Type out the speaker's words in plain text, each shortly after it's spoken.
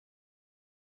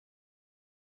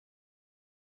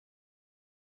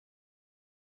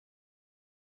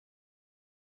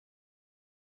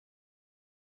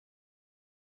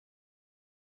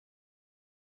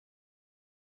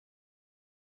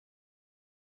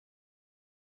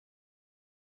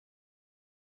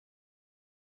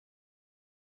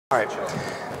All right.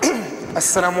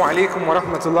 Assalamu alaikum wa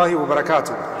rahmatullahi wa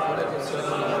barakatuh.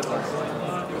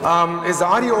 Is the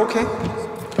audio okay?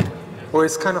 Or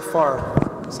it's kind of far?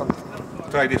 Something.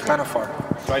 Try this. Kind of far.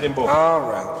 Try them both. All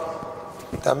right.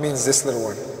 That means this little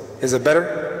one. Is it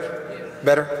better?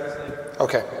 Better?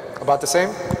 Okay. About the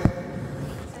same?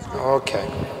 Okay.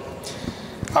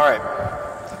 All right.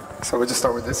 So we'll just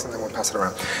start with this and then we'll pass it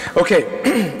around. Okay.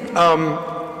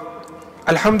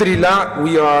 Alhamdulillah,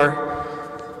 we are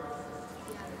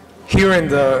here in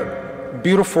the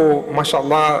beautiful,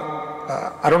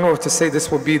 mashallah, I don't know if to say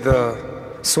this will be the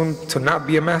soon to not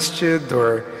be a masjid,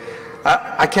 or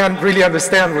I can't really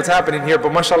understand what's happening here,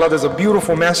 but mashallah, there's a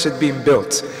beautiful masjid being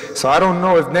built. So I don't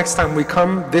know if next time we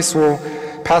come, this will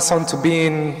pass on to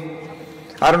being,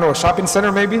 I don't know, a shopping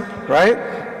center maybe,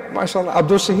 right? Mashallah.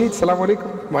 Abdul Shahid, salaam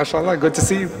alaikum. Mashallah, good to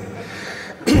see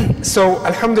you. So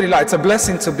alhamdulillah, it's a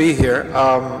blessing to be here.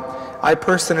 I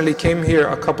personally came here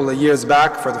a couple of years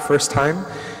back for the first time,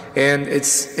 and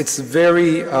it's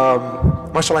very,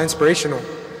 mashallah, inspirational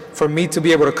for me to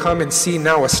be able to come and see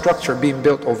now a structure being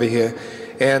built over here.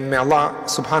 And may Allah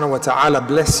subhanahu wa ta'ala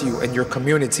bless you and your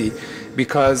community,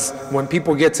 because when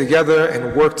people get together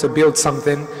and work to build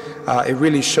something, it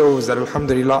really shows that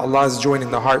alhamdulillah, Allah is joining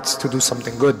the hearts to do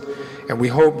something good. And we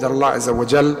hope that Allah Azza wa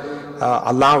Jal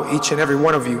allow each and every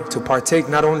one of you to partake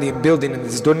not only in building in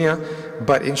this dunya,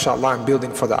 but inshallah in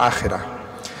building for the akhirah.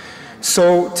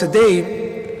 So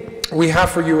today we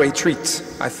have for you a treat.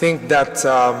 I think that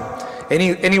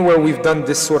anywhere we've done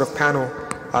this sort of panel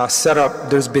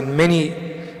setup, there's been many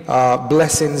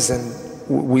blessings, and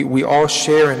we all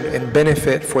share and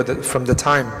benefit from the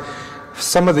time.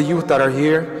 Some of the youth that are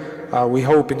here, we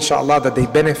hope inshallah that they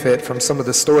benefit from some of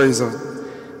the stories of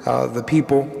the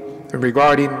people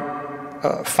regarding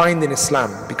finding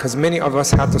Islam, because many of us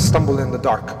had to stumble in the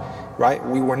dark, right?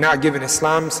 We were not given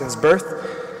Islam since birth.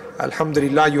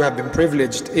 Alhamdulillah, you have been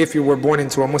privileged if you were born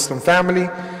into a Muslim family.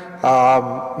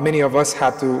 Many of us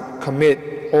had to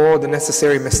commit all the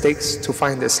necessary mistakes to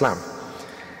find Islam.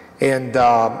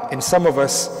 And some of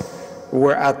us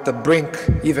were at the brink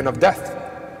even of death.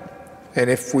 And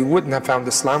if we wouldn't have found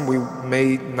Islam, we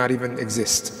may not even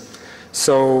exist.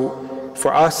 So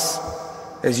for us,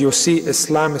 as you'll see,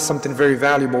 Islam is something very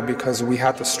valuable because we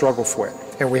had to struggle for it.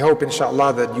 And we hope,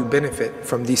 inshallah, that you benefit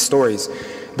from these stories.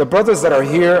 The brothers that are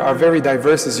here are very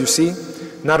diverse, as you see,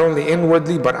 not only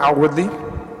inwardly, but outwardly.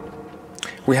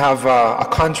 We have a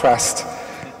contrast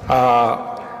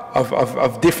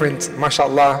of different,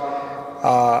 mashallah,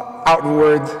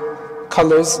 outward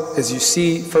colors. As you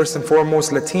see, first and foremost,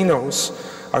 Latinos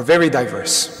are very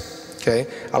diverse. Okay?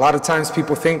 A lot of times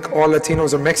people think all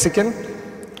Latinos are Mexican.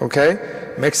 Okay?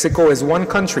 Mexico is one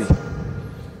country,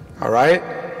 all right?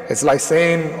 It's like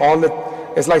saying all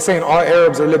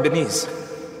Arabs are Lebanese,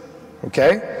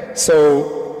 okay?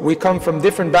 So we come from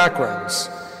different backgrounds.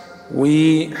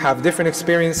 We have different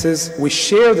experiences. We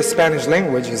share the Spanish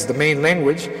language as the main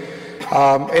language,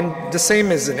 and the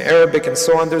same as in Arabic and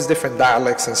so on. There's different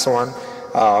dialects and so on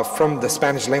from the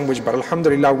Spanish language, but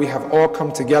alhamdulillah, we have all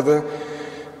come together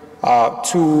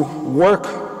to work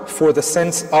for the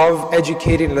sense of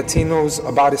educating Latinos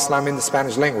about Islam in the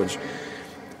Spanish language.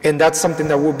 And that's something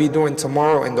that we'll be doing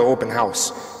tomorrow in the open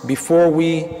house. Before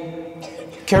we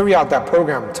carry out that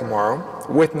program tomorrow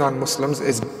with non-Muslims,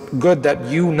 it's good that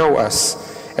you know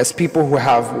us as people who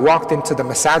have walked into the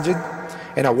masajid,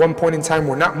 and at one point in time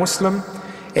we're not Muslim,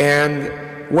 and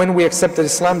when we accepted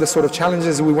Islam, the sort of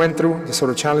challenges we went through,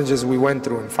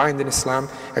 in finding Islam,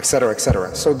 etc.,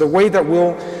 etc. So the way that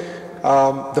we'll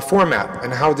the format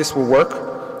and how this will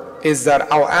work is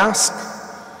that I'll ask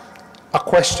a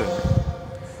question.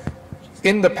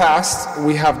 In the past,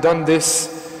 we have done this,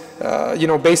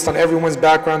 based on everyone's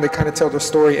background. They kind of tell their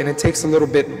story, and it takes a little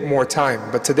bit more time.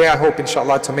 But today, I hope,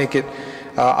 inshallah, to make it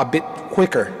a bit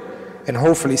quicker and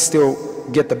hopefully still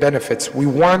get the benefits. We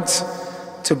want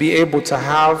to be able to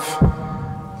have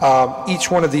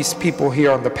each one of these people here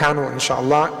on the panel,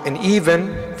 inshallah, and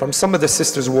even from some of the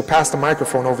sisters, we'll pass the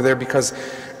microphone over there because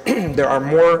there are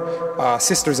more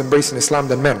sisters embracing Islam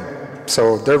than men.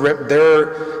 So their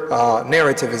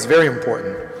narrative is very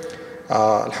important.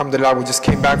 Alhamdulillah, we just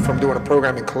came back from doing a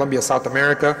program in Colombia, South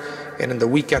America, and in the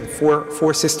weekend,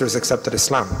 four sisters accepted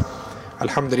Islam.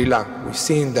 Alhamdulillah, we've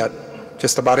seen that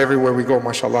just about everywhere we go,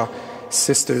 mashallah,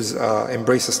 sisters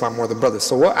embrace Islam more than brothers.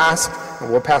 So we'll ask,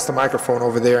 and we'll pass the microphone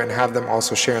over there and have them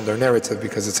also sharing their narrative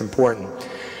because it's important.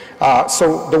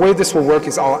 So the way this will work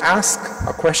is I'll ask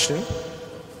a question,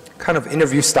 kind of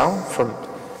interview style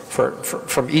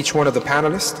from each one of the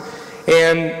panelists.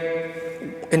 And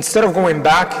instead of going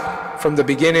back from the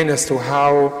beginning as to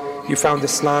how you found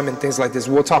Islam and things like this,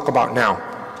 we'll talk about now.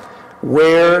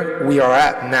 where we are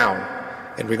at now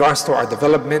in regards to our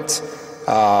development,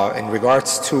 in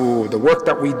regards to the work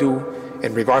that we do,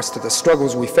 in regards to the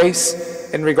struggles we face,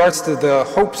 in regards to the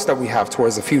hopes that we have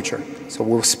towards the future. So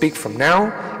we'll speak from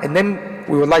now, and then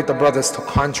we would like the brothers to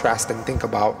contrast and think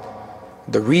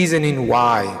about the reasoning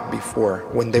why before,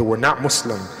 when they were not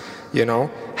Muslim, you know,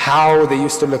 how they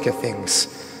used to look at things,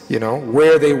 you know,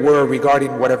 where they were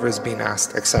regarding whatever is being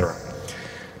asked, etc.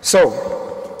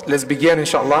 So let's begin,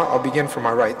 inshallah. I'll begin from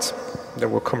my right,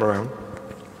 then we'll come around.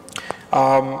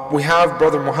 We have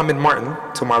Brother Muhammad Martin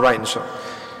to my right, inshallah.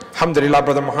 Alhamdulillah,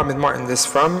 Brother Muhammad Martin is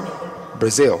from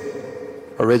Brazil,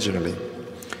 originally.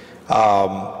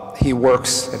 He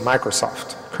works in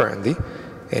Microsoft currently,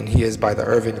 and he is by the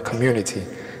Irving community.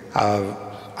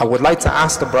 I would like to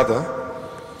ask the brother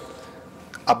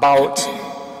about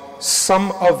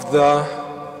some of the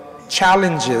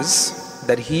challenges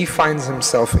that he finds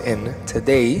himself in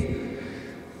today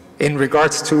in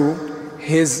regards to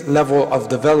his level of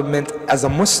development as a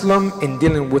Muslim in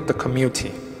dealing with the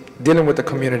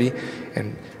community,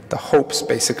 and the hopes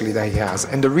basically that he has,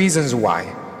 and the reasons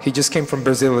why. He just came from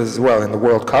Brazil as well in the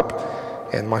World Cup,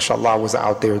 and mashallah was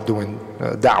out there doing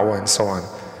da'wah and so on.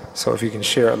 So if you can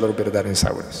share a little bit of that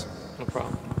insight with us. No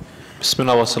problem.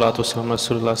 Bismillah wa salatu wa salam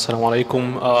rasulullah. Assalamu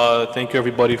alaikum. Thank you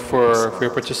everybody for your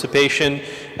participation.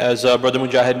 As Brother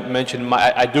Mujahid mentioned,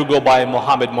 I do go by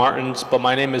Muhammad Martins, but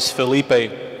my name is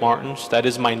Felipe Martins. That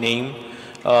is my name.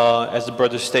 As the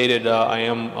brother stated,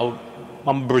 I'm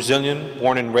a Brazilian,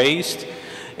 born and raised.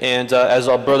 And as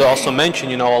our brother also mentioned,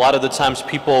 you know, a lot of the times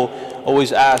people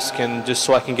always ask, and just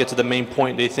so I can get to the main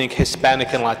point, they think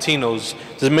Hispanic and Latinos.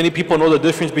 Does many people know the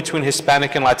difference between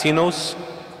Hispanic and Latinos?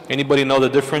 Anybody know the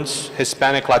difference?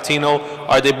 Hispanic, Latino,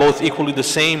 are they both equally the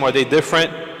same? Are they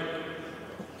different?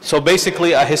 So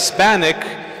basically a Hispanic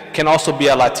can also be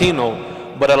a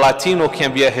Latino, but a Latino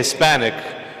can be a Hispanic,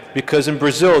 because in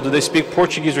Brazil, do they speak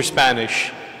Portuguese or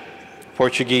Spanish?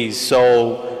 Portuguese.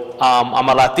 So I'm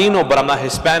a Latino, but I'm not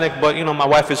Hispanic, but you know, my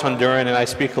wife is Honduran and I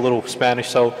speak a little Spanish,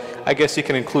 so I guess you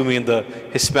can include me in the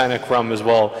Hispanic realm as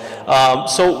well.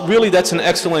 So really that's an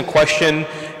excellent question,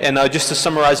 and just to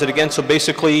summarize it again, so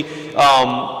basically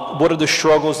what are the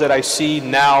struggles that I see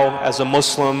now as a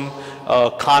Muslim,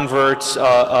 converts,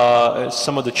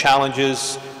 some of the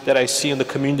challenges that I see in the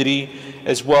community,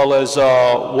 as well as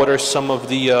what are some of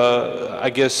the,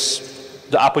 I guess,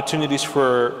 the opportunities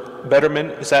for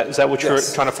betterment. Is that what you're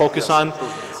trying to focus on?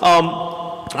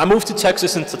 I moved to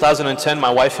Texas in 2010,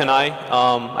 my wife and I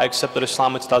accepted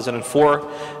Islam in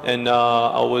 2004, and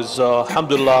I was,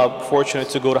 alhamdulillah, fortunate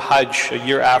to go to Hajj a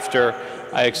year after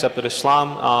I accepted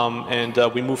Islam, and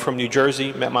we moved from New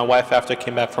Jersey, met my wife after I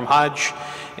came back from Hajj,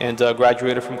 and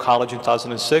graduated from college in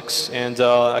 2006, and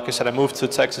like I said, I moved to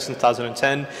Texas in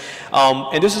 2010,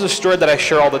 and this is a story that I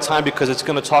share all the time because it's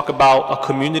going to talk about a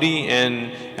community,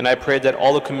 and I pray that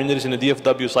all the communities in the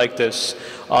DFW is like this,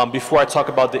 before I talk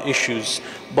about the issues.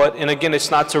 But, and again,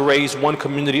 it's not to raise one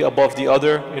community above the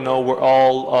other, you know, we're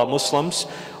all Muslims.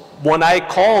 When I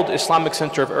called Islamic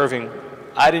Center of Irving,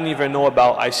 I didn't even know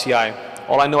about ICI.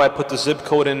 All I know, I put the zip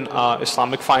code in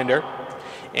Islamic Finder,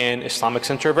 and Islamic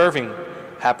Center of Irving.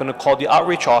 Happened to call the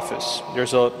outreach office.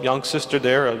 There's a young sister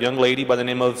there, a young lady by the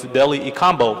name of Deli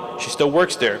Ikambo. She still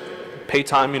works there. Paid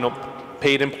time, you know,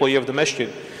 paid employee of the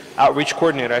masjid. Outreach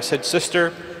coordinator. I said,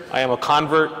 sister, I am a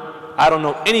convert. I don't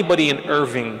know anybody in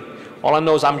Irving. All I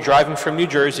know is I'm driving from New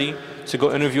Jersey to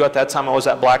go interview. At that time I was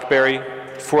at BlackBerry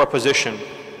for a position.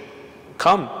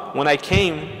 Come. When I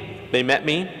came, they met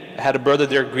me. I had a brother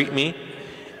there greet me.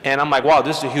 And I'm like, wow,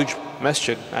 this is a huge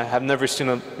masjid. I have never seen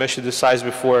a masjid this size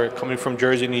before, coming from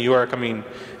Jersey, New York. I mean,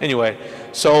 anyway.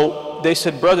 So they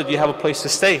said, brother, do you have a place to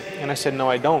stay? And I said, no,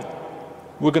 I don't.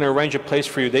 We're going to arrange a place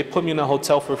for you. They put me in a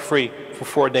hotel for free for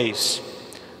 4 days.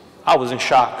 I was in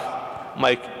shock. I'm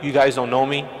like, you guys don't know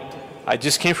me? I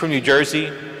just came from New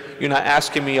Jersey. You're not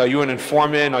asking me, are you an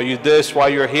informant? Are you this? Why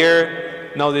you're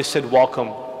here? No, they said,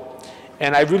 welcome.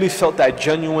 And I really felt that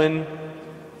genuine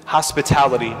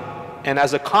hospitality. And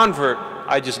as a convert,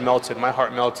 I just melted. My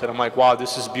heart melted. I'm like, wow,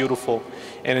 this is beautiful.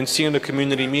 And in seeing the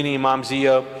community, meeting Imam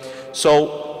Zia.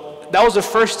 So that was the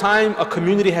first time a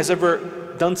community has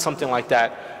ever done something like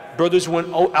that. Brothers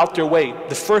went out their way.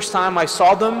 The first time I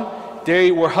saw them,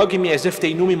 they were hugging me as if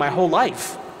they knew me my whole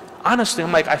life. Honestly,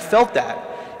 I'm like, I felt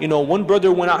that. You know, one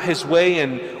brother went out his way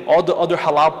and all the other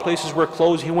halal places were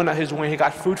closed. He went out his way and he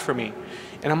got food for me.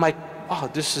 And I'm like, wow,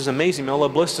 this is amazing. May Allah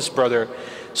bless this brother.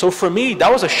 So for me,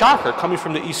 that was a shocker coming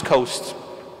from the East Coast.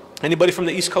 Anybody from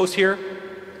the East Coast here?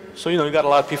 So, you know, you got a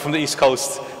lot of people from the East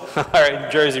Coast. All right,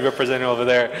 Jersey representing over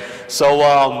there. So,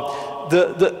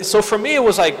 so for me, it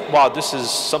was like, wow, this is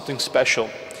something special.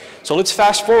 So let's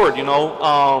fast forward,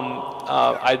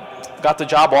 I got the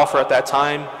job offer at that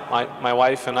time. My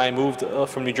wife and I moved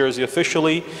from New Jersey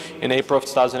officially in April of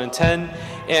 2010.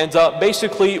 And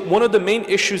basically, one of the main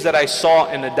issues that I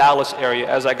saw in the Dallas area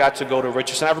as I got to go to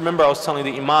Richardson, I remember I was telling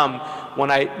the Imam, when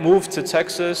I moved to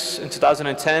Texas in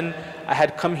 2010, I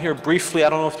had come here briefly, I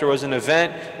don't know if there was an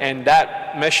event, and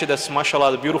that masjid, that's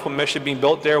mashallah, the beautiful masjid being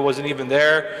built there wasn't even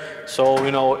there. So,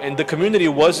 and the community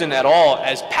wasn't at all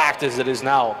as packed as it is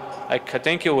now. Like, I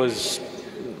think it was,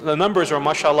 the numbers were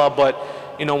mashallah, but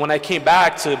when I came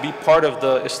back to be part of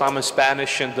the Islam in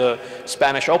Spanish and the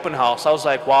Spanish open house, I was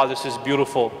like, wow, this is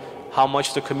beautiful. How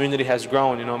much the community has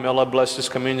grown. May Allah bless this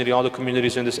community, all the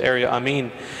communities in this area,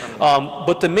 Ameen.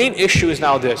 But the main issue is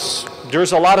now this.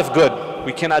 There's a lot of good.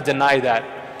 We cannot deny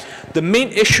that. The main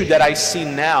issue that I see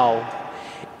now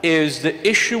is the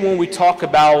issue when we talk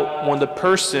about when the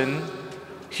person,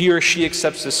 he or she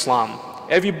accepts Islam.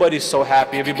 Everybody's so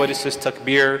happy, everybody says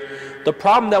takbir. The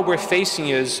problem that we're facing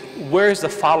is, where's the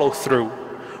follow through?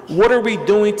 What are we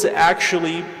doing to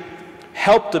actually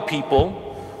help the people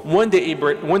when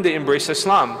they embrace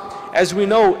Islam? As we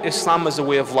know, Islam is a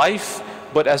way of life,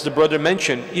 but as the brother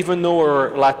mentioned, even though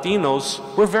we're Latinos,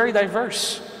 we're very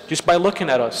diverse, just by looking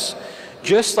at us.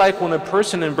 Just like when a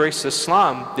person embraces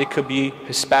Islam, they could be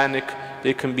Hispanic,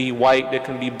 they can be white, they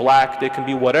can be black, they can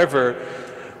be whatever.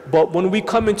 But when we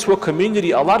come into a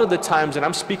community, a lot of the times, and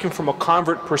I'm speaking from a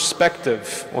convert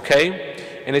perspective,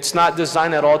 okay? And it's not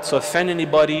designed at all to offend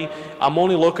anybody. I'm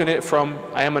only looking at it from,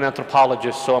 I am an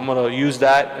anthropologist, so I'm going to use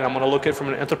that, and I'm going to look at it from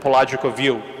an anthropological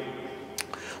view.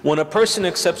 When a person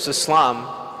accepts Islam,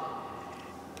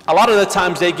 a lot of the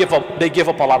times they give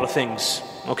up a lot of things,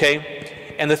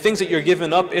 okay? And the things that you're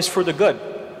giving up is for the good.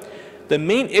 The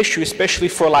main issue, especially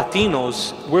for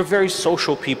Latinos, we're very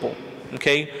social people,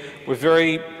 okay?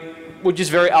 We're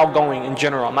just very outgoing in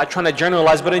general. I'm not trying to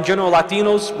generalize, but in general,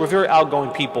 Latinos, we're very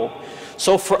outgoing people.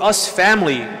 So for us,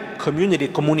 family, community,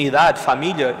 comunidad,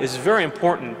 familia is very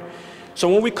important. So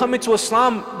when we come into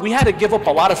Islam, we had to give up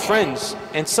a lot of friends.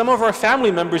 And some of our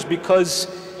family members, because,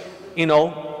 they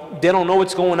don't know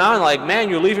what's going on, like, man,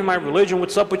 you're leaving my religion,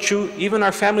 what's up with you? Even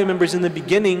our family members in the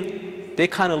beginning, they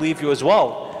kind of leave you as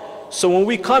well. So when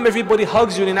we come, everybody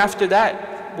hugs you, and after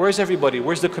that, where's everybody?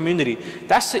 Where's the community?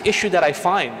 That's the issue that I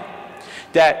find.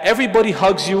 That everybody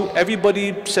hugs you,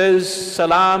 everybody says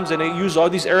salams, and they use all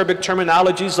these Arabic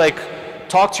terminologies like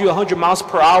talk to you 100 miles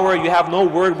per hour, you have no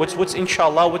word, what's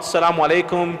inshallah, what's salamu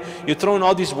alaikum, you're throwing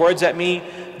all these words at me,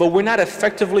 but we're not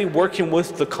effectively working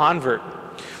with the convert.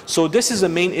 So this is a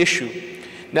main issue.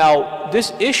 Now,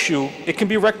 this issue, it can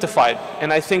be rectified,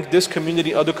 and I think this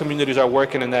community, other communities are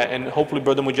working on that, and hopefully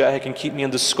Brother Mujahid can keep me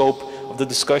in the scope of the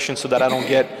discussion so that I don't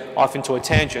get off into a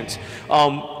tangent.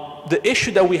 The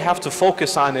issue that we have to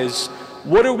focus on is,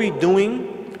 what are we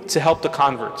doing to help the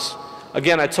converts?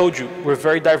 Again, I told you, we're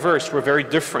very diverse, we're very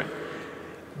different.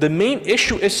 The main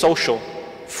issue is social,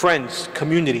 friends,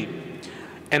 community.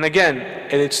 And again,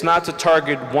 it's not to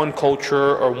target one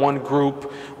culture or one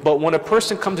group, but when a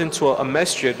person comes into a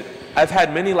masjid, I've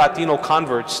had many Latino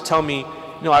converts tell me,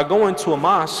 I go into a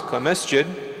mosque, a masjid,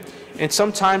 and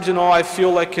sometimes, I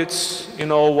feel like it's,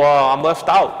 I'm left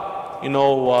out.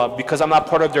 Because I'm not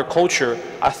part of their culture.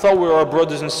 I thought we were our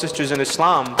brothers and sisters in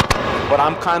Islam, but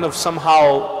I'm kind of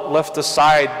somehow left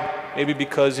aside, maybe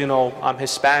because, I'm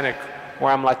Hispanic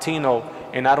or I'm Latino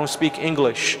and I don't speak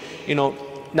English.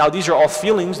 Now these are all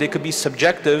feelings, they could be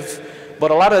subjective,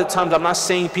 but a lot of the times I'm not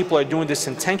saying people are doing this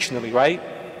intentionally, right?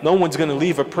 No one's gonna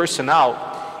leave a person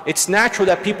out. It's natural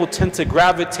that people tend to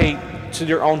gravitate to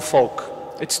their own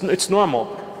folk. It's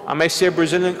normal. I may say a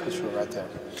Brazilian. Right there.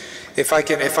 If I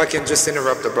can just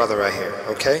interrupt the brother right here,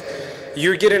 okay?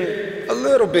 You're getting a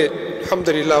little bit,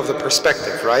 alhamdulillah, of the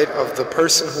perspective, right? Of the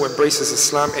person who embraces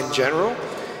Islam in general,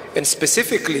 and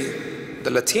specifically the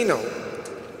Latino.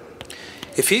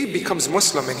 If he becomes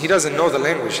Muslim and he doesn't know the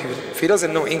language, if he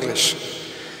doesn't know English,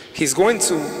 he's going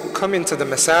to come into the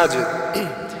masajid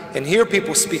and hear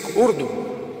people speak Urdu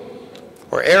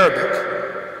or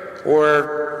Arabic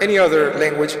or any other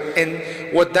language, and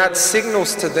what that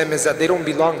signals to them is that they don't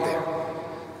belong there,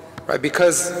 right?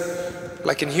 Because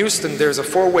like in Houston, there's a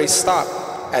four-way stop.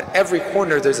 At every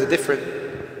corner, there's a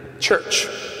different church.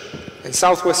 In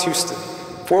Southwest Houston,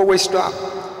 four-way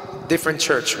stop, different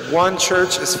church. One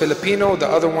church is Filipino, the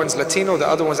other one's Latino, the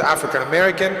other one's African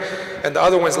American, and the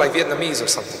other one's like Vietnamese or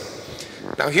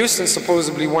something. Now Houston's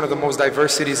supposedly one of the most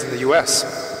diverse cities in the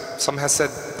US. Some has said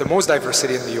the most diverse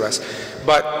city in the US.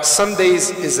 But some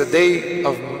days is a day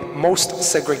of most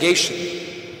segregation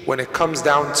when it comes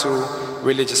down to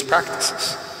religious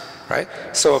practices, right?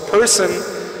 So a person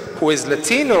who is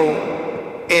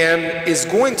Latino and is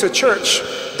going to church,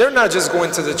 they're not just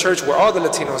going to the church where all the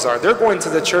Latinos are, they're going to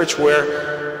the church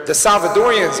where the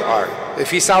Salvadorians are, if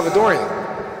he's Salvadorian,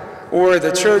 or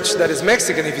the church that is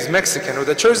Mexican if he's Mexican, or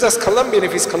the church that's Colombian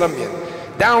if he's Colombian,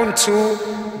 down to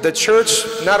the church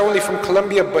not only from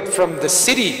Colombia but from the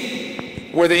city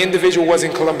where the individual was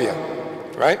in Colombia,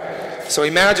 right? So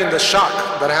imagine the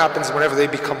shock that happens whenever they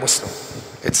become Muslim.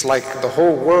 It's like the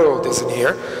whole world is in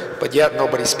here, but yet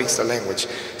nobody speaks the language.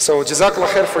 So Jazakallah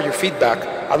khair for your feedback.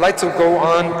 I'd like to go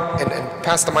on and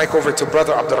pass the mic over to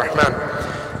Brother Abdurrahman.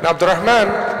 Now Abdurrahman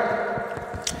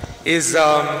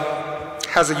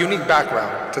has a unique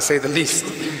background, to say the least.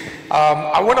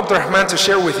 I want Abdurrahman to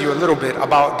share with you a little bit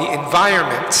about the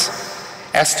environment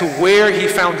as to where he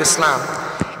found Islam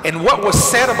and what was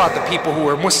said about the people who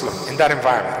were Muslim in that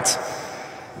environment.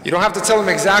 You don't have to tell him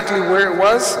exactly where it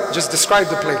was, just describe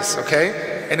the place,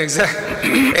 okay? And,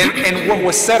 and what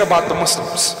was said about the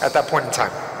Muslims at that point in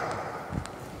time.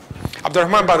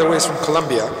 Abdurrahman, by the way, is from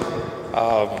Colombia,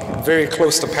 very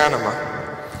close to Panama.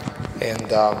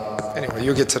 And anyway,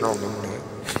 you get to know him.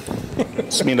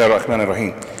 Bismillah ar-Rahman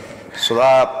ar-Rahim. So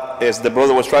that, as the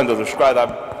brother was trying to describe,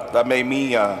 that made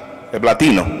me a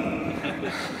Latino.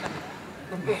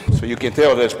 So you can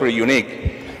tell that's pretty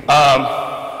unique.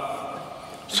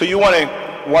 So you want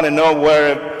to know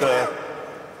where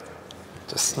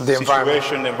the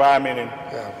situation, environment, and,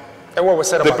 yeah. And what was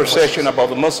said the about perception about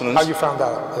the Muslims. How you found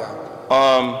out? Yeah.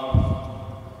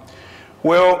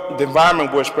 Well, the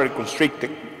environment was very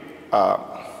constricted,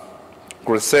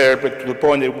 reserved, to the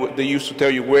point that they used to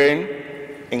tell you when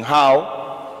and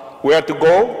how, where to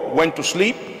go, when to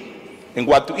sleep, and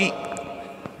what to eat.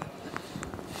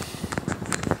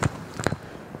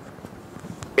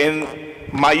 And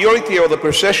majority of the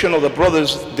perception of the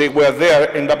brothers that were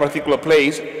there in that particular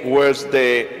place was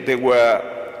they were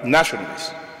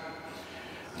nationalists.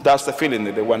 That's the feeling,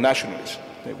 that they were nationalists.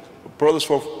 The brothers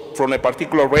from a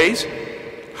particular race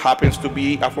happens to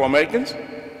be Afro-Americans,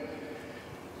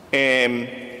 and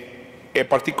a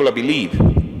particular belief,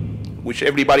 which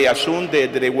everybody assumed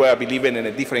that they were believing in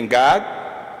a different God,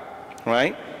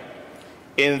 right?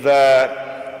 And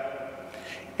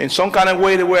in some kind of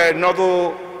way they were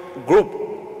another group.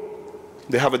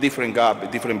 They have a different God, a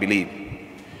different belief.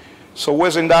 So it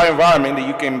was in that environment that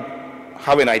you can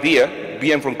have an idea.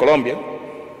 Being from Colombia,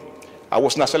 I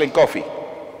was not selling coffee,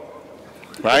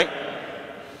 right?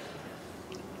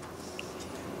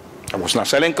 I was not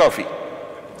selling coffee.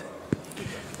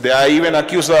 They are even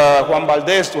accused Juan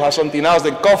Valdez to have something else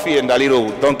than coffee and the little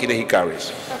donkey that he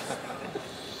carries.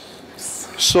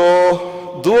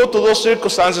 So due to those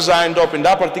circumstances, I ended up in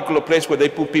that particular place where they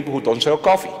put people who don't sell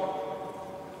coffee.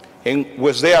 And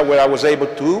was there where I was able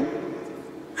to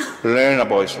learn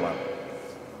about Islam.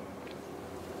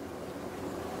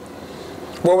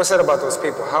 What was said about those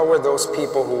people? How were those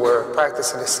people who were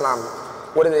practicing Islam?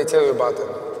 What did they tell you about them?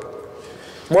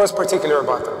 What was particular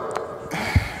about them?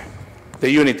 The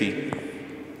unity.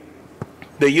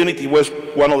 The unity was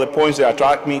one of the points that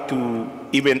attracted me to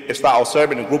even start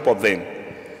observing a group of them.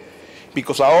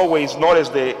 Because I always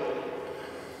noticed that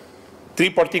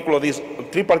three particular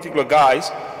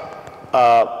guys,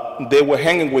 they were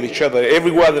hanging with each other.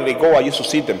 Everywhere that they go, I used to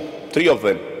see them, three of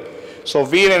them. So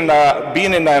being in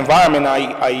the environment,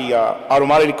 I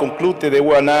automatically concluded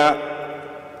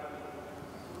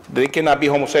they cannot be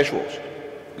homosexuals,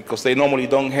 because they normally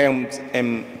don't hang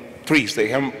in threes. They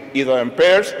hang either in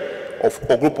pairs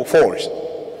or group of fours.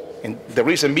 And the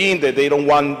reason being that they don't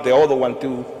want the other one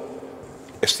to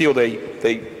steal they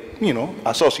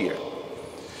associate.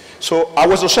 So I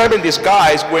was observing these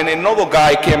guys when another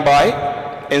guy came by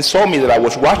and saw me that I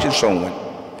was watching someone.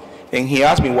 And he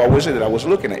asked me what was it that I was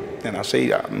looking at. And I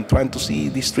say, I'm trying to see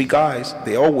these three guys.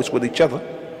 They're always with each other.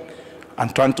 I'm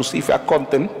trying to see if I caught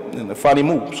them in a funny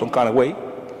move, some kind of way.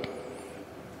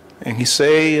 And he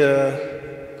say,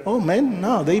 oh man,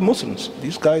 no, they Muslims.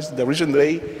 These guys, the reason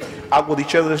they act with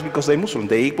each other is because they're Muslim.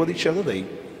 They eat with each other. They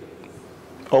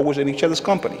always in each other's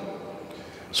company.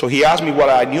 So he asked me what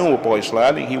I knew about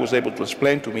Islam, and he was able to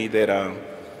explain to me that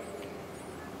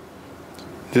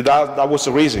that was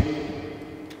the reason.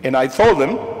 And I told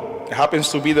them, it happens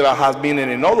to be that I have been in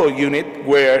another unit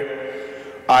where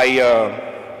I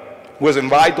was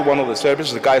invited to one of the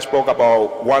services. The guy spoke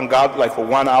about one God like for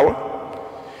 1 hour.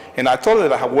 And I told them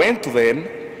that I went to them,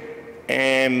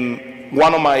 and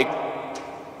one of my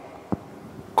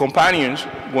companions,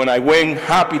 when I went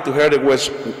happy to hear there was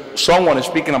someone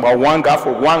speaking about one God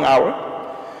for 1 hour,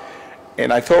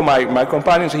 and I told my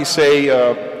companions, he say,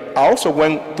 I also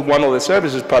went to one of the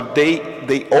services, but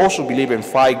they also believe in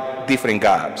 5 different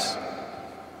gods.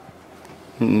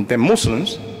 The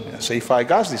Muslims, say 5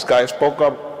 gods. This guy spoke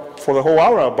up for the whole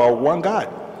hour about one God.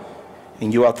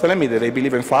 And you are telling me that they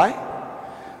believe in 5?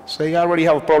 Say, I already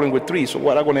have a problem with 3, so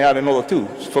what, I'm going to add another 2.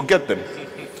 Forget them.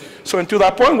 So until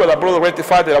that point where the brother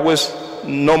rectified that I was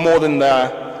no more than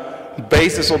the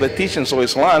basis of the teachings of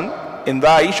Islam, and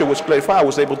that issue was clarified, I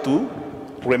was able to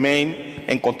remain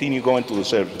and continue going to the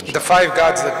service. The 5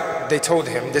 gods that they told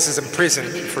him, this is in prison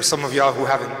for some of y'all who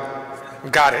haven't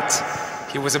got it.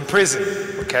 He was in prison,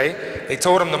 okay? They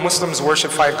told him the Muslims worship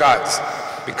 5 gods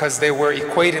because they were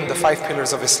equating the 5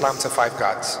 pillars of Islam to 5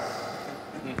 gods.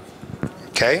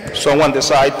 Okay? Someone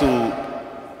decide to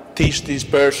teach this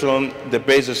person the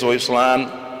basis of Islam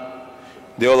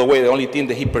the other way. The only thing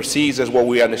that he perceives is what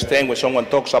we understand when someone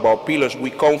talks about pillars.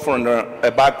 We come from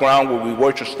a background where we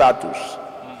worship statues.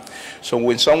 So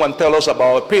when someone tells us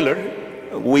about a pillar,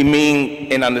 we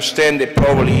mean and understand that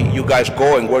probably you guys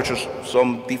go and worship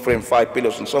some different 5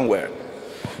 pillars from somewhere.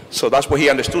 So that's what he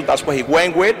understood, that's what he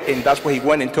went with, and that's what he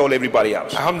went and told everybody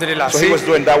else. Alhamdulillah. So he was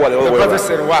doing that the other way around. The brother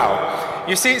said, wow.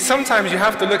 You see, sometimes you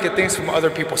have to look at things from other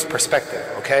people's perspective,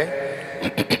 okay?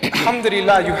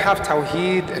 Alhamdulillah, you have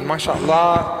Tawheed, and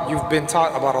mashallah, you've been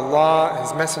taught about Allah,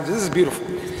 His Messenger. This is beautiful.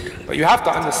 But you have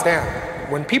to understand,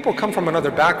 when people come from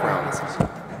another background,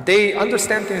 they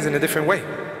understand things in a different way,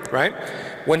 right?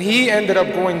 When he ended up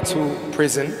going to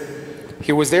prison,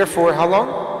 he was there for how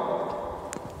long?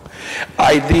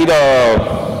 I did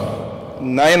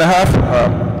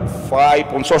 9.5,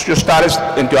 5 on social studies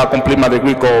until I complete my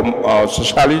degree called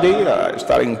sociology,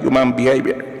 studying human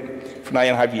behavior for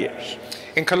 9.5 years.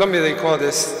 In Colombia, they call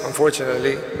this,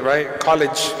 unfortunately, right,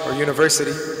 college or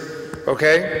university,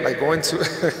 okay? Like going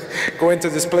to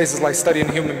this place is like studying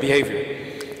human behavior,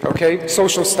 okay?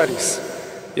 Social studies,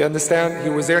 you understand? He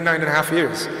was there 9.5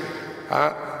 years.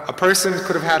 A person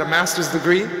could have had a master's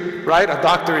degree, right, a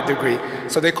doctorate degree.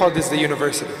 So they call this the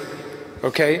university,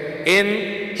 okay,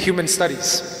 in human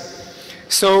studies.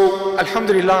 So,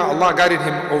 alhamdulillah, Allah guided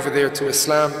him over there to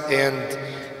Islam, and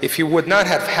if he would not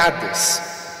have had this,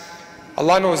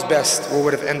 Allah knows best what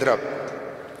would have ended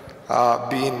up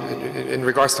being in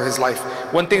regards to his life.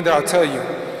 One thing that I'll tell you,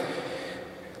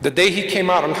 the day he came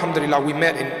out, alhamdulillah, we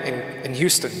met in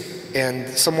Houston, and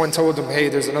someone told him, hey,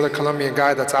 there's another Colombian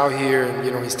guy that's out here, and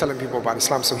you know, he's telling people about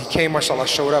Islam. So he came, mashallah,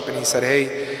 showed up, and he said,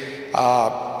 hey,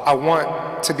 I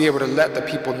want to be able to let the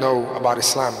people know about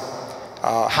Islam.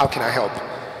 How can I help?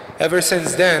 Ever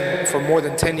since then, for more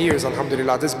than 10 years,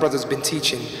 alhamdulillah, this brother's been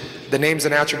teaching the names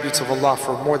and attributes of Allah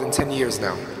for more than 10 years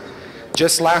now.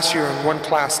 Just last year in one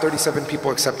class, 37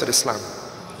 people accepted Islam,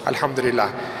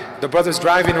 alhamdulillah. The brother's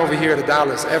driving over here to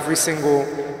Dallas every single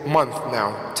month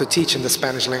now to teach in the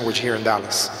Spanish language here in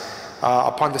Dallas.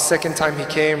 Upon the second time he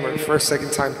came, or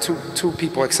second time, two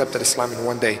people accepted Islam in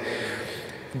one day.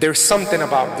 There's something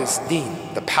about this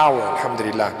deen, the power,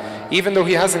 alhamdulillah. Even though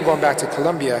he hasn't gone back to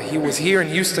Colombia, he was here in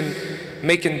Houston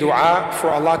making dua for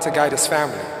Allah to guide his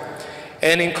family.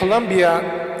 And in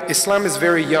Colombia, Islam is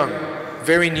very young,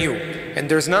 very new, and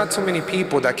there's not too many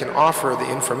people that can offer the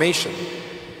information.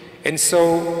 And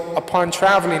so, upon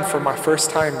traveling for my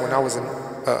first time when I was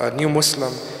a new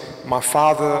Muslim, my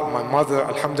father, my mother,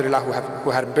 alhamdulillah,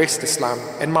 who had embraced Islam,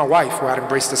 and my wife, who had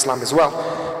embraced Islam as well,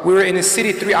 we were in a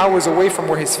city 3 hours away from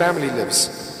where his family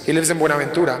lives. He lives in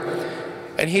Buenaventura.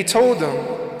 And he told them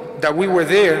that we were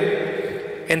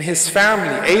there, and his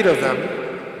family, 8 of them,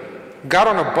 got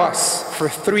on a bus for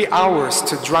 3 hours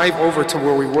to drive over to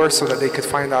where we were so that they could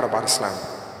find out about Islam.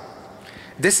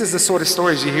 This is the sort of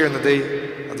stories you hear in the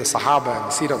day of the Sahaba and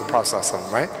the Seerah of the Prophet,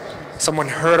 right? Someone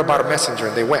heard about a messenger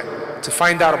and they went to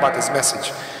find out about this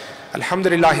message.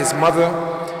 Alhamdulillah, his mother,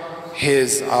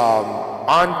 his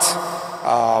aunt,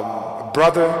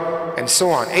 brother, and so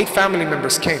on. 8 family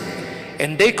members came.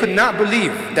 And they could not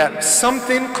believe that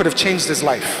something could have changed his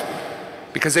life,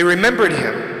 because they remembered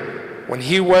him when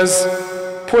he was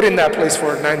put in that place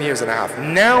for 9.5 years.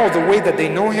 Now, the way that they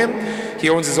know him, he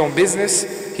owns his own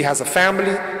business, he has a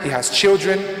family, he has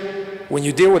children. When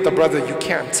you deal with the brother, you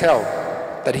can't tell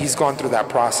that he's gone through that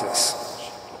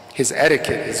process. His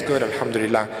etiquette is good,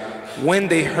 alhamdulillah. When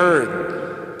they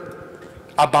heard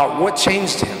about what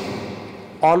changed him,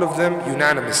 all of them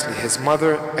unanimously, his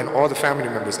mother and all the family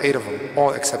members, 8 of them,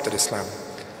 all accepted Islam,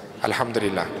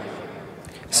 alhamdulillah.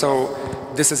 So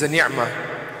this is a ni'mah,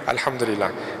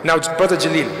 alhamdulillah. Now, Brother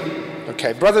Jalil,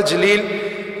 okay, Brother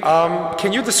Jalil,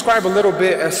 can you describe a little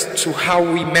bit as to how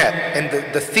we met and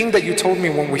the thing that you told me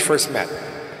when we first met?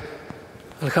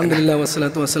 Alhamdulillah wa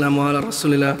salatu wa salamu ala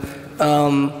rasulillah.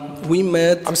 We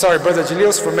met. I'm sorry, Brother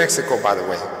Jalil's from Mexico, by the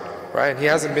way, right? He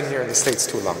hasn't been here in the States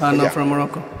too long. I'm not from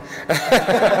Morocco.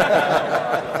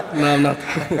 No, I'm not.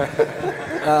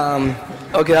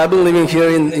 Okay, I've been living here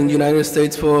in United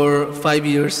States for 5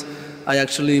 years. I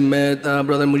actually met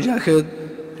Brother Mujahid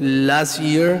last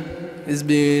year. It's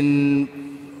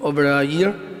been over a year.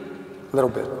 A little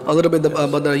bit. A little bit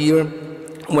about a year.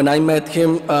 When I met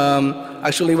him,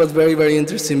 actually it was very, very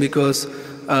interesting because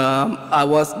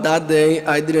that day,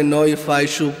 I didn't know if I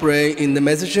should pray in the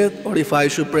masjid or if I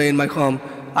should pray in my home.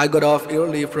 I got off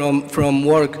early from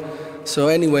work. So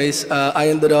anyways, I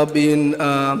ended up being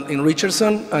in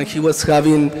Richardson, and he was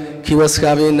having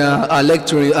a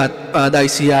lecture at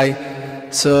ICI.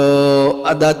 So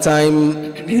at that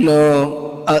time, you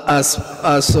know, as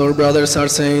our brothers are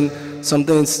saying,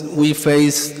 sometimes we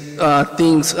face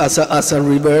things as a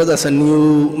revert, as a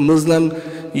new Muslim.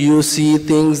 You see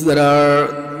things that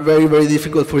are very, very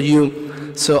difficult for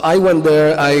you. So I went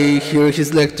there, I hear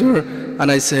his lecture,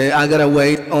 and I say, I gotta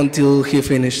wait until he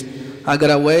finished. I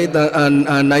gotta wait,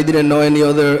 and I didn't know any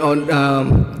other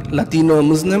Latino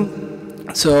Muslim.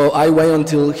 So I waited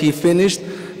until he finished,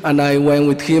 and I went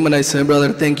with him, and I said,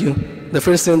 brother, thank you. The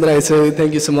first thing that I say,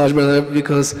 thank you so much, brother,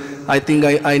 because I think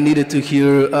I needed to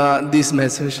hear this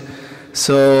message.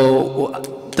 So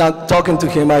talking to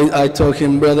him, I told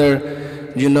him, brother,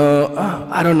 you know,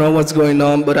 I don't know what's going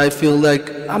on, but I feel like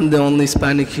I'm the only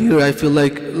Hispanic here. I feel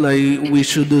like we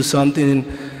should do something.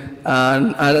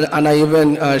 And I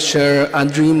even share a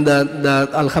dream that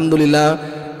Alhamdulillah,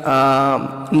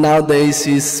 nowadays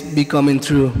is becoming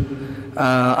true.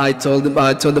 I told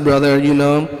the brother, you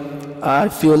know, I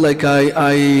feel like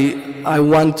I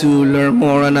want to learn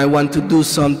more and I want to do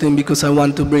something because I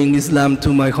want to bring Islam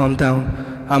to my hometown.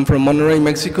 I'm from Monterrey,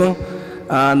 Mexico,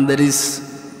 and there is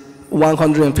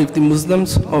 150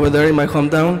 Muslims over there in my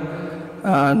hometown,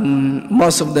 and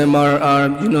most of them are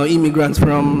you know, immigrants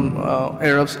from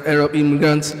Arab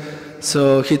immigrants.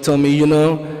 So he told me, you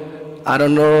know, I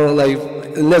don't know, like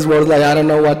in less words, like I don't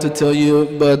know what to tell you,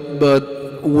 but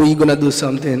we're gonna do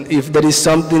something. If there is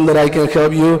something that I can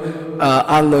help you,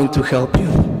 I'm going to help you.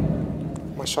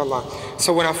 MashaAllah.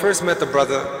 So when I first met the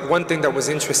brother, one thing that was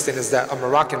interesting is that a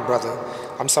Moroccan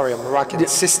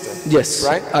sister. Yes,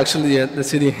 right? Actually, yeah, the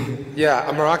city. Yeah,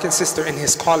 a Moroccan sister in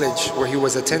his college where he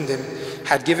was attending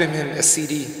had given him a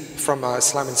CD from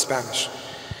Islam in Spanish.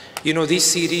 You know, these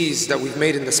CDs that we've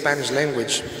made in the Spanish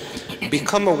language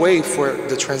become a way for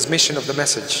the transmission of the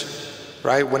message,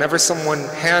 right? Whenever someone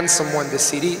hands someone the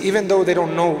CD, even though they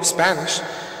don't know Spanish,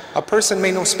 a person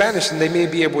may know Spanish and they may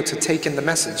be able to take in the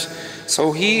message.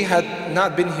 So he had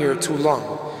not been here too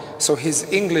long. So his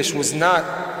English was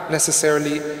not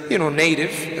necessarily, you know,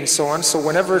 native and so on. So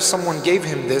whenever someone gave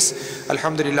him this,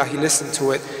 alhamdulillah, he listened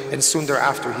to it, and soon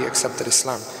thereafter he accepted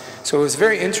Islam. So it was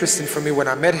very interesting for me when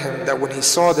I met him that when he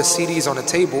saw the CDs on a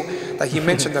table, that he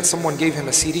mentioned that someone gave him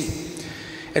a CD.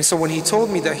 And so when he told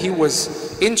me that he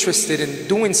was interested in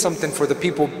doing something for the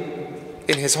people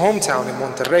in his hometown in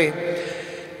Monterrey,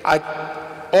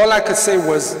 all I could say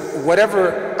was,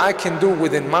 whatever I can do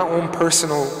within my own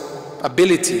personal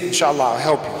ability, inshallah, I'll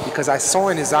help you. Because I saw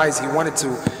in his eyes he wanted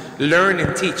to learn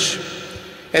and teach.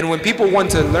 And when people want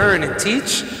to learn and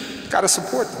teach, you gotta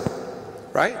support them,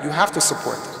 right? You have to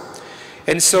support them.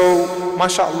 And so,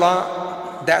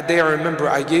 mashallah, that day I remember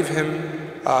I gave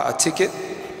him a ticket.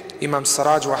 Imam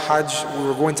Saraj wa Hajj, we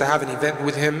were going to have an event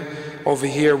with him over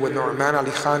here with Nu'man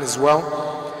Ali Khan as well.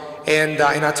 And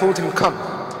I told him, come.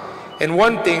 And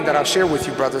one thing that I'll share with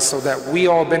you, brothers, so that we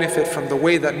all benefit from the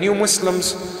way that new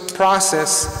Muslims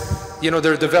process, you know,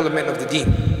 their development of the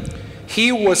deen.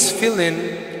 He was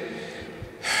feeling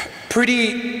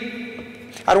pretty,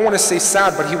 I don't want to say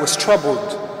sad, but he was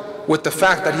troubled with the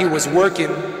fact that he was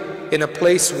working in a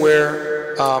place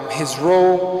where his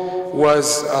role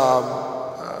was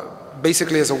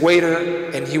basically as a waiter,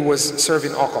 and he was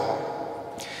serving alcohol.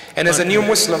 And as a new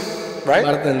Muslim, right?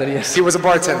 Bartender, yes. He was a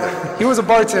bartender. He was a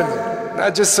bartender.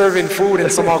 Not just serving food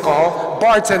and some alcohol,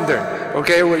 bartender,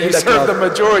 okay, where you serve the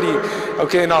majority,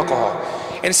 okay, in alcohol.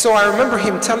 And so I remember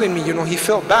him telling me, you know, he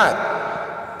felt bad,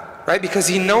 right? Because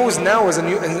he knows now as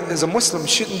a Muslim,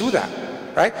 shouldn't do that,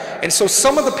 right? And so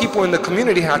some of the people in the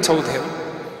community had told him,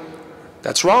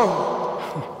 that's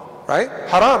wrong, right?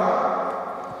 Haram.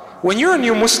 When you're a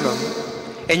new Muslim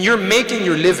and you're making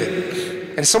your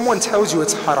living and someone tells you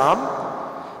it's haram,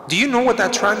 do you know what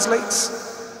that translates?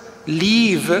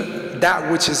 Leave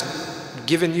that which is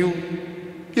giving you,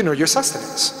 you know, your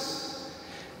sustenance.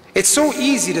 It's so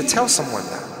easy to tell someone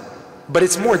that, but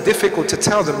it's more difficult to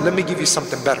tell them, let me give you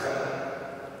something better.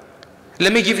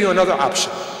 Let me give you another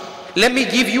option. Let me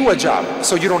give you a job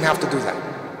so you don't have to do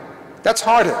that. That's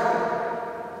harder.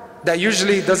 That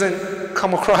usually doesn't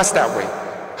come across that way.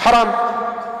 Haram,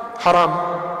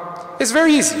 haram. It's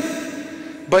very easy.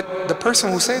 But the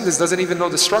person who's saying this doesn't even know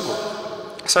the struggle.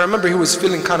 So I remember he was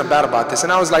feeling kind of bad about this,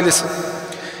 and I was like, listen,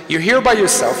 you're here by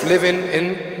yourself, living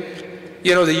in,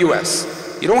 the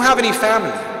US. You don't have any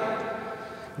family.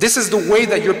 This is the way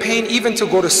that you're paying even to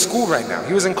go to school right now.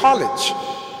 He was in college.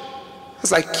 I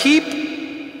was like,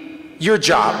 keep your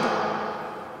job,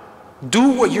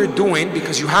 do what you're doing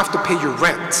because you have to pay your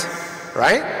rent,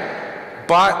 right?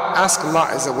 But ask Allah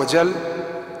Azza wa Jal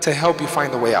to help you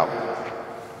find a way out,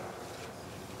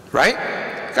 right?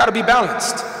 You gotta be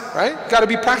balanced, right? You gotta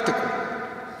be practical.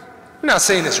 I'm not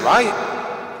saying it's right.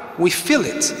 We feel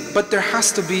it, but there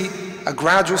has to be a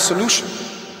gradual solution.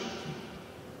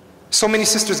 So many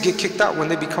sisters get kicked out when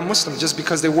they become Muslim just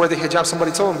because they wear the hijab.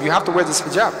 Somebody told them, you have to wear this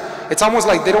hijab. It's almost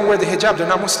like they don't wear the hijab, they're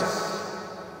not Muslim.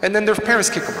 And then their parents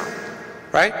kick them out,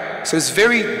 right? So it's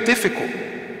very difficult.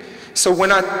 So when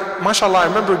mashallah, I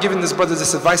remember giving this brother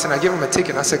this advice, and I gave him a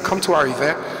ticket. I said, come to our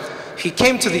event. He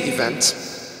came to the event,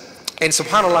 and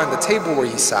subhanAllah, on the table where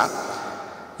he sat,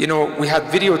 we had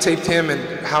videotaped him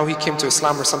and how he came to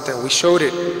Islam or something. We showed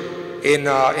it in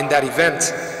that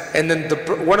event. And then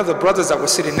one of the brothers that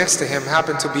was sitting next to him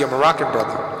happened to be a Moroccan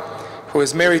brother who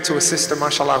is married to a sister,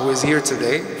 mashallah, who is here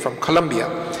today from Colombia.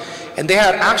 And they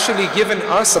had actually given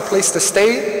us a place to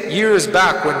stay years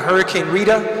back when Hurricane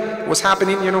Rita was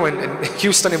happening, in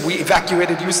Houston, and we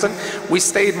evacuated Houston. We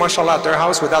stayed, mashallah, at their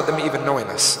house without them even knowing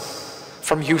us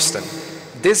from Houston.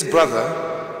 This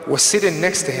brother was sitting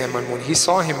next to him, and when he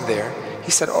saw him there,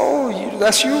 he said, oh,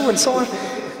 that's you, and so on.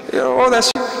 Oh,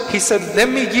 that's you. He said, let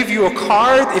me give you a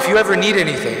card if you ever need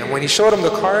anything. And when he showed him the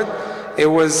card, it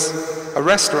was a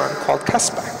restaurant called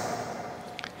Kasbah.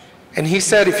 And he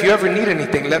said, if you ever need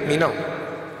anything, let me know.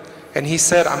 And he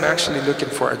said, I'm actually looking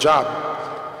for a job.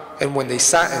 And when they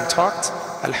sat and talked,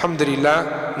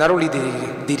 alhamdulillah, not only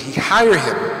did he hire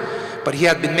him, but he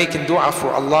had been making dua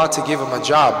for Allah to give him a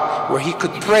job where he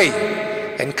could pray.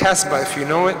 And Kasbah, if you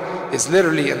know it, is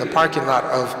literally in the parking lot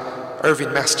of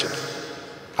Irving Masjid,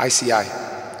 ICI.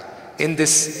 In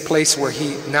this place where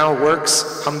he now works,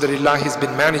 alhamdulillah, he's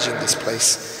been managing this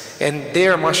place. And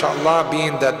there, mashallah,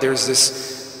 being that there's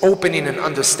this opening and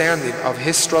understanding of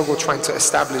his struggle trying to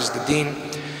establish the deen,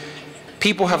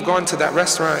 people have gone to that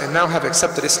restaurant and now have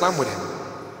accepted Islam with him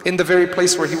in the very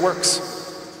place where he works.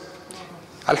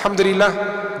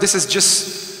 Alhamdulillah, this is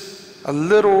just a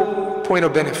little point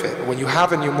of benefit. When you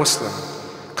have a new Muslim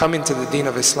come into the deen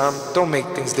of Islam, don't make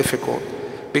things difficult.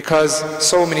 Because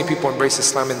so many people embrace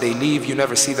Islam and they leave, you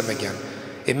never see them again.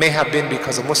 It may have been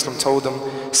because a Muslim told them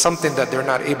something that they're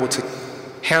not able to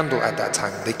handle at that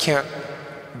time. They can't,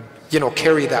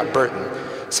 carry that burden.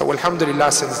 So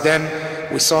alhamdulillah, since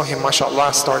then, we saw him,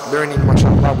 mashallah, start learning,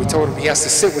 mashallah. We told him he has to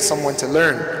sit with someone to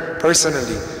learn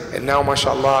personally. And now,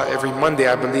 mashallah, every Monday,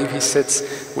 I believe, he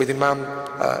sits with Imam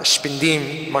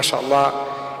Shpindim,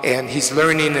 mashallah, and he's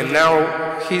learning, and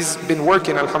now he's been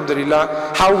working,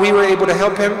 alhamdulillah. How we were able to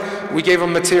help him, we gave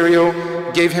him material,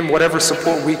 gave him whatever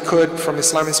support we could from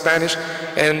Islam in Spanish.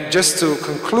 And just to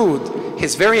conclude,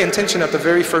 his very intention at the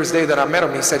very first day that I met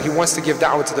him, he said he wants to give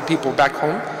da'wah to the people back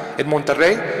home in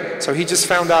Monterrey. So he just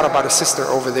found out about a sister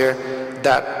over there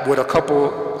that with a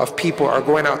couple of people are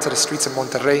going out to the streets of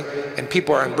Monterrey, and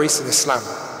people are embracing Islam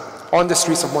on the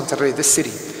streets of Monterrey, this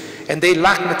city. And they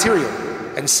lack material.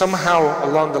 And somehow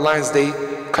along the lines they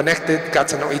connected, got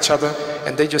to know each other,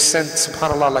 and they just sent,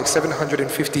 subhanAllah, like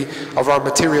 750 of our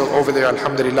material over there,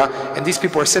 alhamdulillah. And these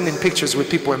people are sending pictures with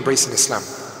people embracing Islam.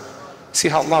 See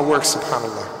how Allah works,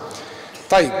 subhanAllah.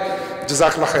 Tayyib,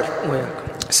 Jazakallah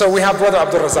khair. So we have Brother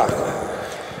Abdul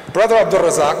Razak. Brother Abdul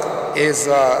Razak is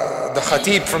the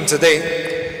khatib from today.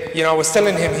 I was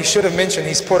telling him he should have mentioned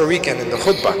he's Puerto Rican in the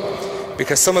khutbah,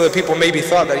 because some of the people maybe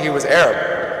thought that he was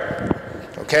Arab.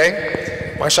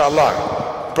 Okay?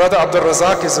 MashaAllah. Brother Abdul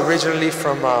Razak is originally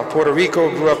from Puerto Rico,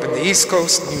 grew up in the East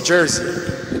Coast, New Jersey.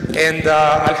 And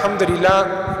alhamdulillah,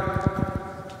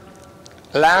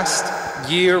 last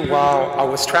year while I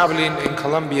was traveling in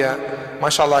Colombia,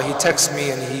 mashallah, he texted me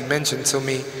and he mentioned to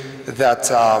me that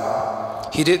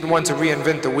he didn't want to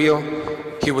reinvent the wheel.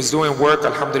 He was doing work,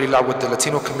 alhamdulillah, with the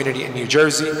Latino community in New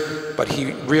Jersey, but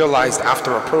he realized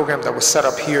after a program that was set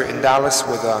up here in Dallas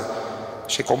with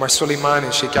Sheikh Omar Suleiman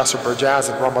and Sheikh Yasser Burjaz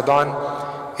and Ramadan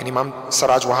and Imam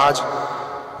Saraj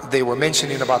Wahaj, they were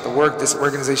mentioning about the work this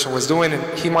organization was doing, and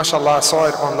he, mashallah, saw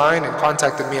it online and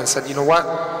contacted me and said, you know what,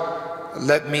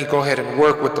 let me go ahead and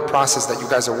work with the process that you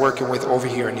guys are working with over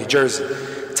here in New Jersey.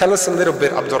 Tell us a little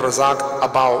bit, Abdul Razak,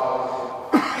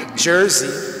 about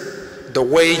Jersey, the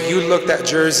way you looked at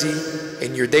Jersey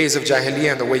in your days of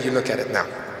Jahiliyyah and the way you look at it now.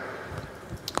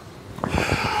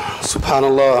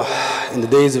 SubhanAllah, in the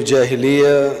days of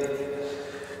Jahiliyyah,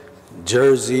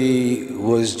 Jersey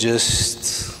was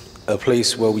just a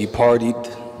place where we partied,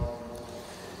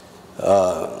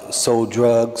 sold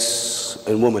drugs,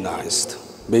 and womanized.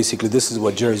 Basically, this is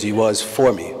what Jersey was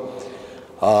for me.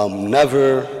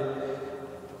 Never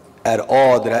at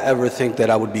all did I ever think that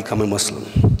I would become a Muslim.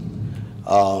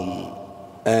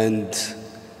 And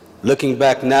looking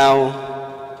back now,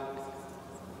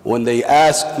 when they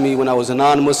asked me when I was a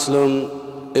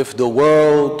non-Muslim if the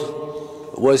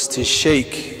world was to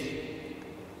shake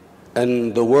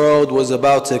and the world was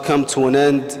about to come to an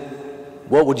end,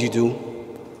 what would you do?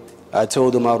 I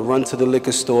told them I would run to the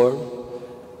liquor store,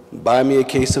 buy me a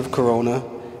case of Corona,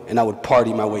 and I would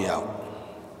party my way out.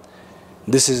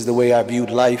 This is the way I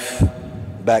viewed life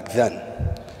back then.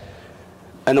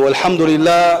 And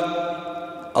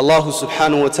alhamdulillah, Allah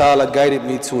subhanahu wa ta'ala guided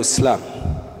me to Islam.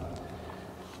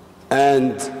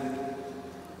 And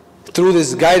through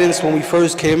this guidance, when we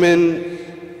first came in,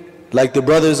 like the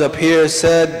brothers up here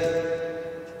said,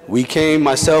 I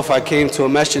came to a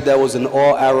masjid that was an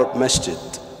all-Arab masjid.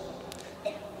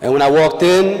 And when I walked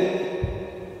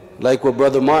in, like what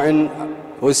Brother Martin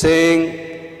was saying,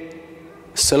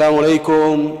 Assalamu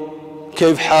alaikum,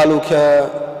 kayf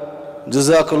haluka,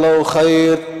 jazakallahu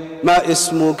khair, ma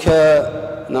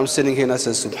ismuka. And I'm sitting here and I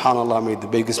said, subhanallah, I made the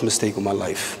biggest mistake of my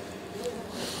life.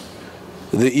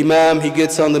 The Imam, he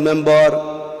gets on the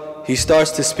minbar, he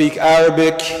starts to speak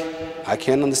Arabic. I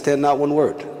can't understand not one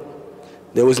word.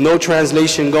 There was no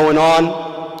translation going on.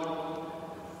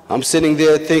 I'm sitting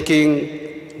there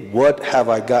thinking, what have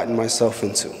I gotten myself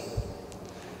into?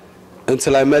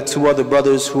 Until I met two other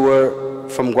brothers who were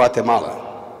from Guatemala,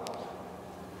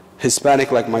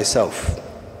 Hispanic like myself.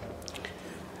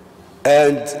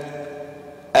 And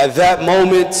at that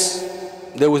moment,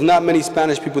 there was not many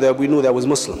Spanish people that we knew that was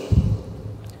Muslim.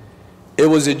 It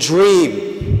was a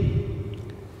dream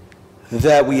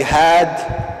that we had,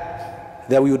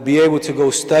 that we would be able to go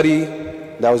study.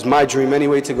 That was my dream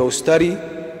anyway, to go study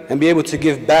and be able to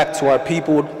give back to our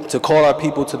people, to call our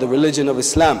people to the religion of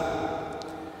Islam.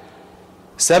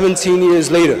 17 years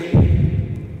later,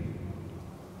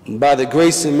 by the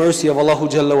grace and mercy of Allah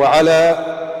Jalla wa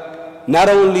Ala, not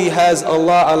only has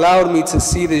Allah allowed me to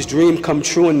see this dream come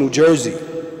true in New Jersey,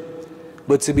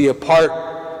 but to be a part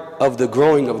of the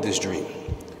growing of this dream.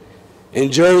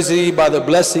 In Jersey, by the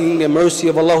blessing and mercy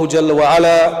of Allah Jalla wa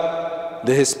Ala,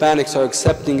 the Hispanics are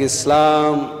accepting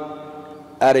Islam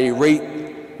at a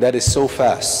rate that is so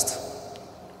fast.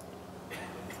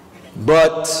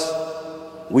 But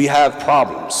we have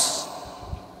problems.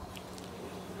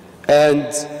 And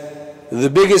the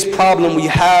biggest problem we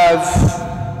have,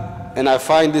 and I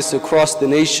find this across the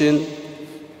nation,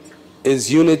 is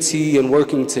unity and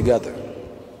working together.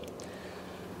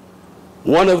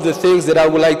 One of the things that I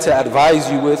would like to advise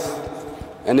you with,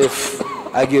 and if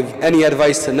I give any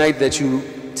advice tonight that you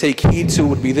take heed to,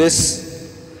 would be this.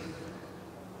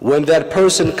 When that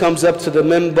person comes up to the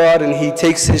minbar and he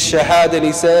takes his shahada and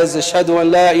he says, Ashhadu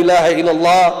an la ilaha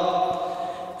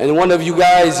illallah, and one of you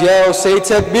guys yell, say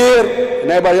takbir,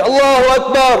 and everybody, Allahu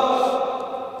Akbar.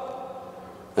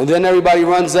 And then everybody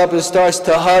runs up and starts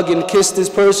to hug and kiss this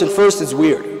person. First, it's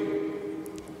weird.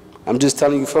 I'm just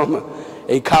telling you from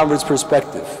a convert's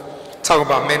perspective. Talk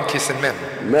about men kissing men.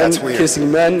 Men That's weird.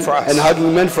 kissing men and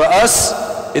hugging men. For us,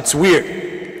 it's weird.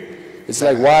 It's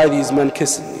like, why are these men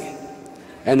kissing me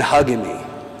and hugging me?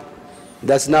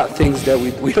 That's not things that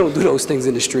we don't do those things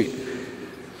in the street.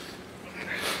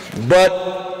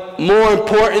 But more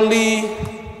importantly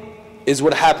is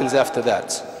what happens after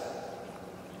that.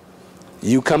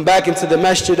 You come back into the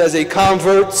masjid as a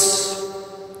convert,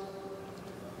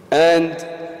 and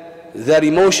that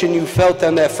emotion you felt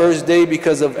on that first day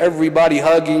because of everybody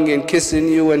hugging and kissing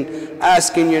you and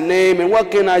asking your name and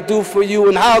what can I do for you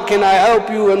and how can I help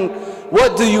you and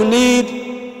what do you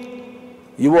need?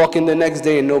 You walk in the next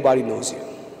day and nobody knows you.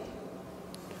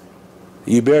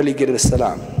 You barely get a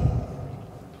salam.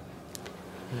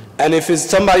 And if it's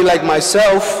somebody like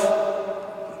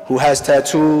myself who has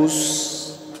tattoos,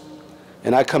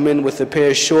 and I come in with a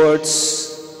pair of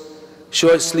shorts,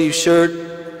 short sleeve shirt,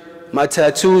 my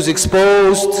tattoos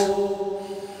exposed.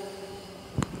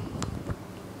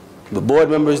 The board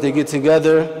members, they get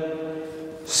together.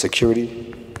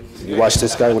 Security, you watch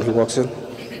this guy when he walks in?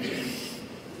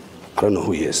 I don't know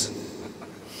who he is.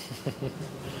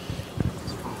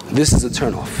 This is a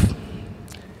turnoff.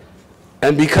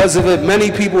 And because of it, many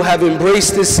people have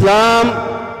embraced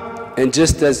Islam, and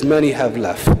just as many have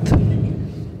left.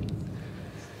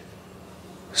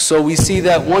 So we see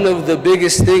that one of the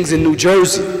biggest things in New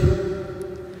Jersey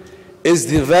is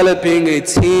developing a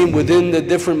team within the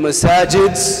different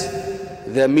masajids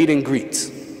that meet and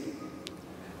greet.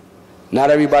 Not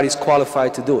everybody's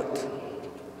qualified to do it.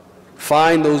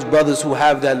 Find those brothers who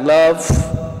have that love,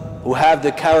 who have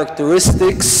the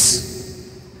characteristics,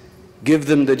 give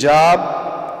them the job,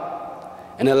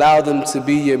 and allow them to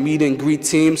be your meet and greet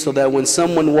team, so that when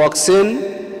someone walks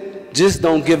in, just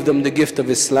don't give them the gift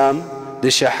of Islam, the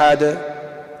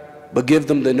shahada, but give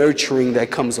them the nurturing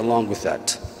that comes along with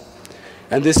that.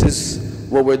 And this is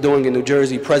what we're doing in New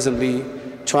Jersey presently,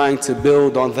 trying to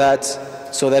build on that,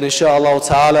 so that inshallah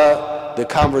ta'ala, the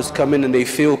converts come in and they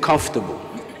feel comfortable.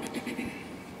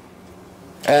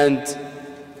 And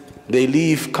they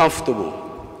leave comfortable.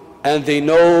 And they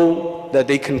know that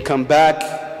they can come back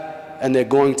and they're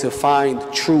going to find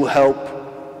true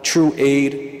help, true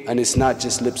aid, and it's not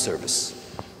just lip service.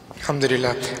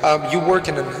 Alhamdulillah. You work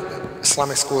in an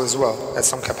Islamic school as well, at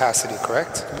some capacity,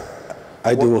 correct?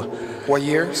 I do. What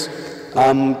years?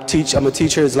 I'm a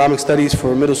teacher of Islamic studies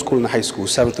for middle school and high school,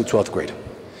 7th through 12th grade.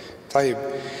 Tayyib.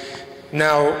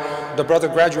 Now, the brother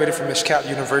graduated from Mishkat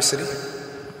University.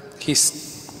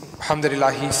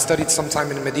 Alhamdulillah, he studied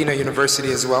sometime in Medina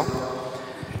University as well.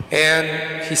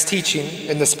 And he's teaching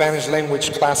in the Spanish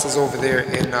language classes over there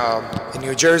in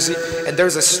New Jersey. And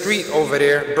there's a street over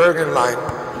there, Bergen Line.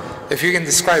 If you can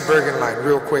describe Bergen Line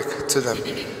real quick to them.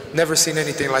 Never seen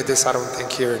anything like this, I don't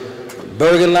think, here.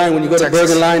 Bergen Line, when you go Texas. to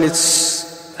Bergen Line,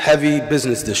 it's heavy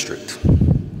business district.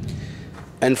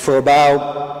 And for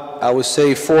about, I would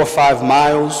say 4 or 5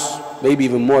 miles, maybe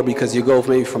even more, because you go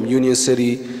maybe from Union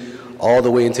City all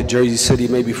the way into Jersey City,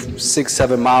 maybe 6,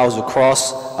 7 miles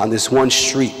across on this one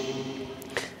street.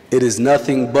 It is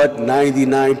nothing but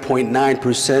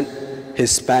 99.9%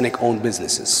 Hispanic-owned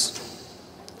businesses.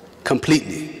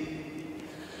 Completely.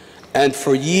 And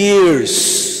for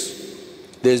years,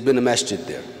 there's been a masjid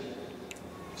there.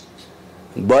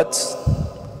 But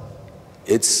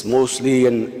it's mostly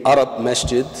an Arab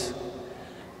masjid,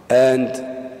 and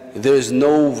there's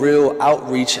no real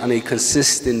outreach on a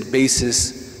consistent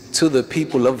basis to the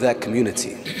people of that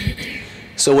community.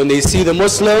 So when they see the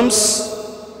Muslims,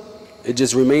 it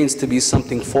just remains to be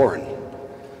something foreign.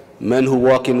 Men who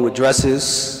walk in with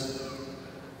dresses,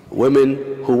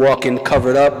 women who walk in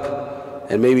covered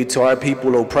up, and maybe to our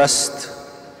people oppressed.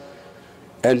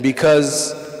 And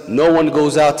because no one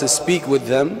goes out to speak with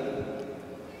them,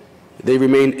 they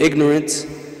remain ignorant.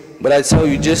 But I tell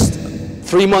you, just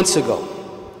 3 months ago,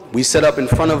 we set up in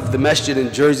front of the masjid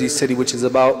in Jersey City, which is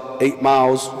about 8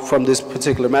 miles from this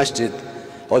particular masjid,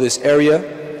 or this area,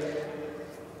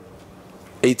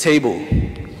 a table,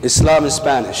 Islam in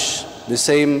Spanish, the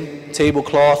same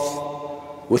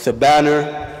tablecloth with a banner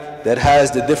that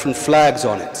has the different flags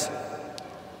on it.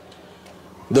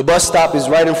 The bus stop is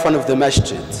right in front of the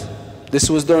masjid. This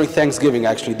was during Thanksgiving,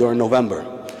 actually, during November.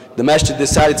 The masjid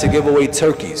decided to give away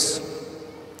turkeys.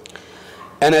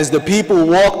 And as the people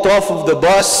walked off of the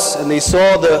bus and they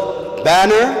saw the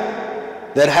banner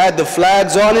that had the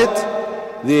flags on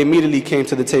it, they immediately came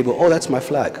to the table. Oh, that's my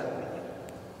flag.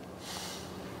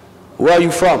 Where are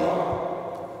you from?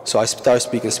 So I started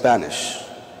speaking Spanish.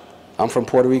 I'm from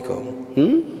Puerto Rico.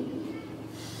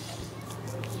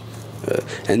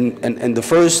 And the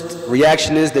first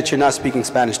reaction is that you're not speaking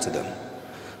Spanish to them.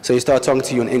 So you start talking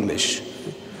to you in English.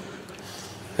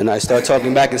 And I start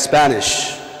talking back in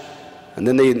Spanish. And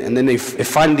then it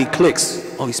finally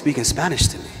clicks. Oh, he's speaking Spanish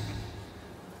to me.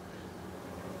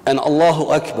 And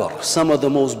Allahu Akbar, some of the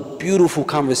most beautiful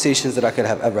conversations that I could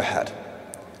have ever had.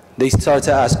 They start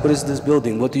to ask, what is this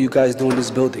building? What do you guys do in this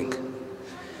building?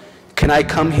 Can I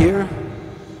come here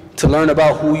to learn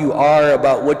about who you are,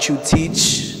 about what you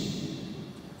teach?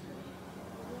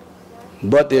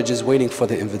 But they're just waiting for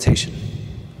the invitation.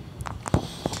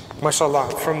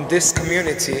 MashaAllah, from this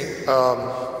community,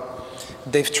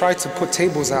 they've tried to put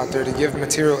tables out there to give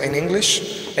material in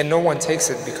English, and no one takes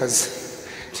it because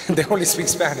they only speak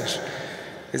Spanish.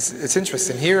 It's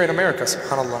interesting. Here in America,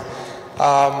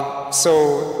 subhanAllah.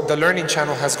 So the Learning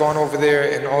Channel has gone over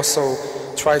there and also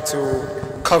tried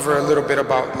to cover a little bit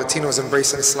about Latinos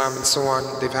embracing Islam and so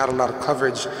on. They've had a lot of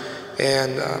coverage.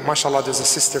 And mashallah, there's a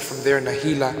sister from there,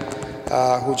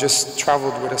 Nahila, who just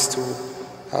traveled with us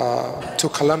to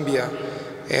Colombia.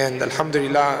 And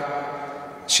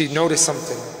alhamdulillah, she noticed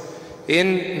something.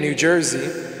 In New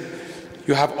Jersey,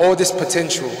 you have all this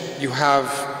potential. You have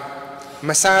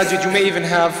masajid, you may even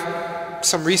have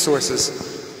some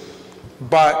resources.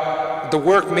 But the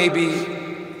work maybe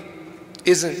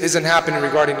isn't happening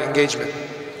regarding engagement.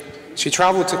 She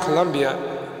traveled to Colombia,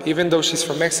 even though she's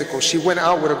from Mexico. She went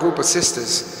out with a group of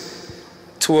sisters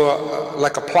to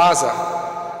a plaza,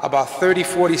 about 30,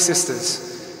 40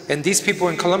 sisters. And these people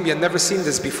in Colombia had never seen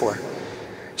this before.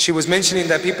 She was mentioning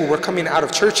that people were coming out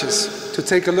of churches to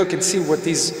take a look and see what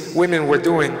these women were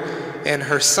doing. And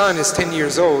her son is 10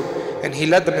 years old, and he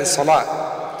led them in salat,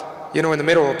 you know, in the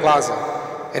middle of a plaza.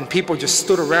 And people just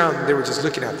stood around and they were just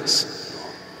looking at this.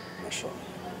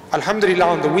 Alhamdulillah,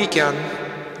 on the weekend,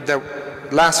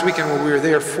 last weekend when we were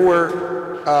there,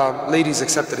 4 ladies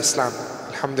accepted Islam.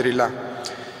 Alhamdulillah.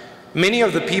 Many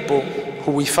of the people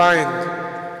who we find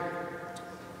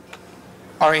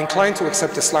are inclined to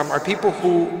accept Islam are people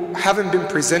who haven't been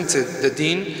presented the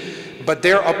deen, but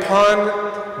they're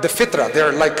upon the fitrah.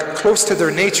 They're like close to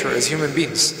their nature as human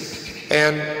beings.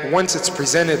 And once it's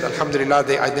presented, alhamdulillah,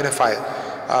 they identify it.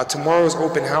 Tomorrow's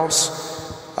open house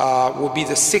will be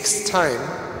the 6th time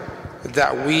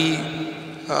that we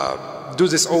do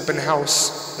this open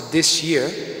house this year.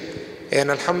 And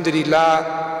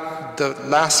alhamdulillah, the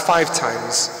last 5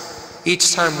 times,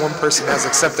 each time one person has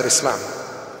accepted Islam.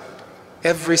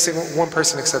 Every single one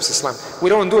person accepts Islam. We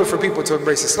don't do it for people to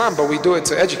embrace Islam, but we do it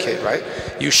to educate, right?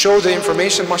 You show the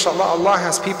information, mashallah, Allah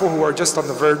has people who are just on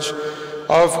the verge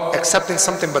of accepting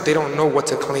something, but they don't know what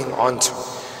to cling on to.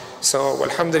 So,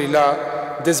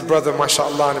 alhamdulillah, this brother,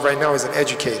 mashallah, right now is an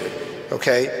educator,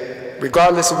 okay?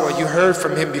 Regardless of what you heard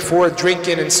from him before,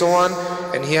 drinking and so on,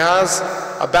 and he has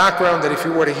a background that if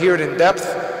you were to hear it in depth,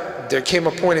 there came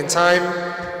a point in time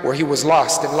where he was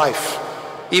lost in life.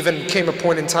 Even came a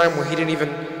point in time where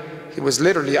he was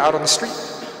literally out on the street,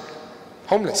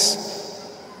 homeless.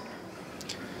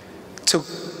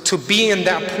 To be in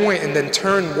that point and then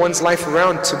turn one's life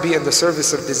around to be in the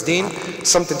service of this deen,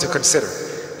 something to consider.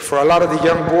 For a lot of the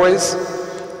young boys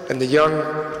and the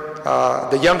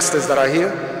youngsters that are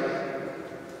here,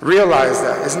 realize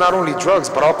that it's not only drugs,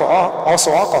 but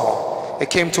also alcohol. It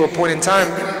came to a point in time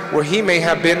where he may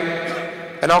have been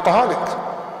an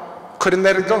alcoholic, couldn't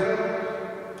let it go.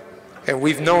 And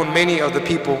we've known many of the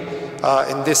people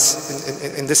in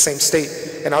this same state.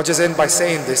 And I'll just end by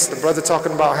saying this. The brother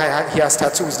talking about how he has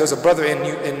tattoos. There's a brother in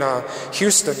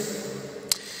Houston.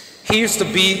 He used to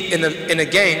be in a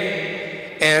gang,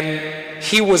 and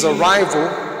he was a rival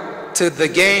to the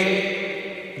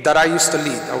gang that I used to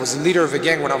lead. I was the leader of a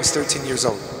gang when I was 13 years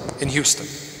old in Houston.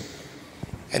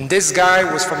 And this guy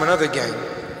was from another gang.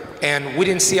 And we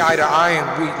didn't see eye to eye,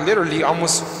 and we literally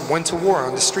almost went to war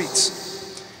on the streets.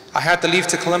 I had to leave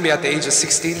to Colombia at the age of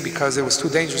 16 because it was too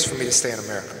dangerous for me to stay in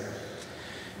America.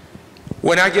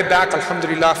 When I get back,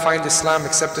 alhamdulillah, find Islam,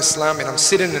 accept Islam, and I'm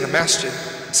sitting in a masjid,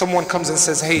 someone comes and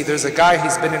says, hey, there's a guy,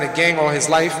 he's been in a gang all his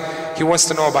life, he wants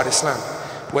to know about Islam.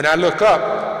 When I look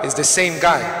up, it's the same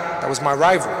guy that was my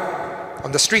rival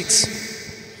on the streets.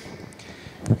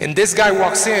 And this guy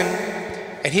walks in,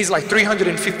 and he's like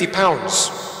 350 pounds,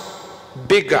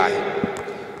 big guy.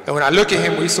 And when I look at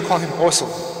him, we used to call him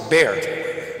Oso, bear,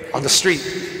 on the street.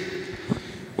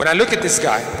 When I look at this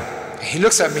guy, he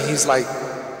looks at me, he's like,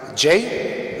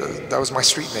 Jay? That was my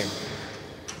street name.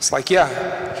 It's like,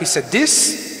 yeah. He said,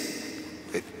 this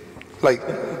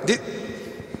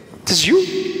you?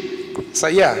 It's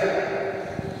like, yeah.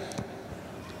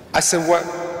 I said,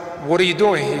 what are you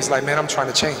doing? He's like, man, I'm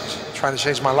trying to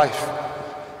change my life.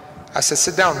 I said,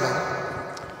 sit down,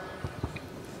 man.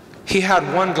 He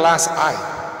had one glass eye,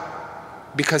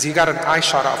 because he got an eye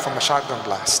shot out from a shotgun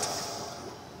blast.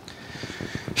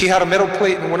 He had a metal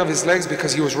plate in one of his legs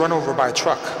because he was run over by a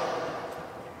truck.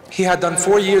 He had done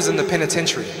 4 years in the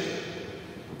penitentiary,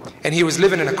 and he was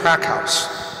living in a crack house,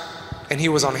 and he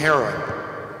was on heroin.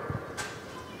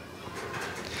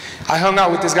 I hung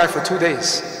out with this guy for 2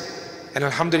 days, and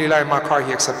alhamdulillah, in my car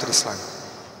he accepted Islam.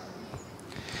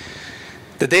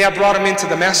 The day I brought him into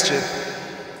the masjid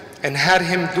and had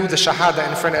him do the shahada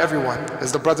in front of everyone,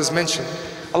 as the brothers mentioned,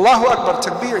 Allahu Akbar,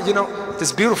 takbir,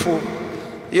 this beautiful,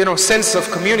 sense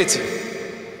of community.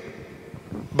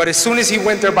 But as soon as he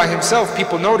went there by himself,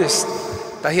 people noticed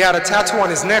that he had a tattoo on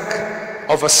his neck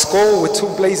of a skull with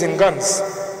 2 blazing guns.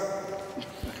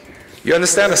 You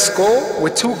understand? A skull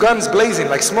with 2 guns blazing,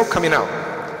 like smoke coming out.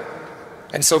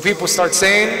 And so people start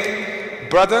saying,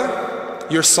 brother,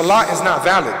 your salah is not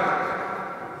valid.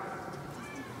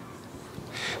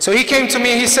 So he came to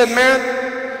me and he said,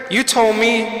 man, you told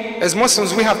me as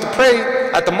Muslims we have to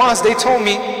pray at the mosque. They told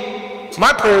me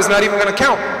my prayer is not even going to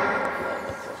count.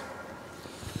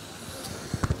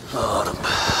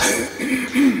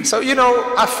 So,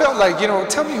 I felt like,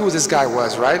 tell me who this guy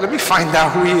was, right? Let me find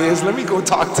out who he is. Let me go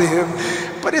talk to him.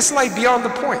 But it's like beyond the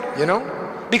point,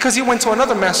 because he went to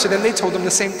another masjid and they told him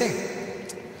the same thing.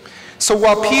 So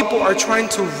while people are trying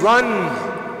to run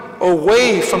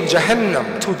away from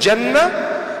Jahannam to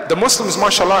Jannah, the Muslims,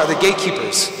 mashallah, are the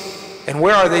gatekeepers. And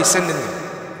where are they sending them?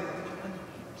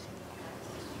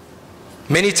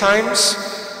 Many times,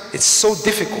 it's so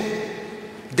difficult.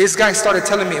 This guy started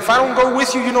telling me, if I don't go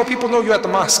with you, people know you at the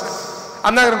mosque.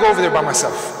 I'm not going to go over there by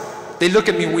myself. They look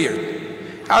at me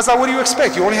weird. was like, what do you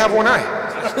expect? You only have one eye.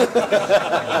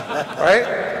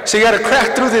 Right? So you got to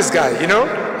crack through this guy, you know?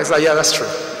 It's like, yeah, that's true.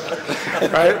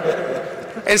 Right?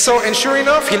 And sure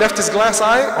enough, he left his glass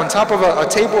eye on top of a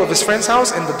table of his friend's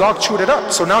house, and the dog chewed it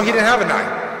up. So now he didn't have an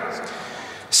eye.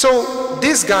 So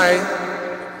this guy,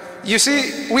 you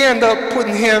see, we end up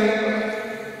putting him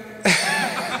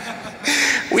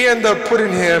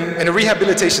in a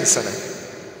rehabilitation center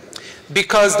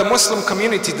because the Muslim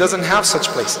community doesn't have such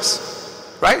places,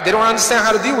 right? They don't understand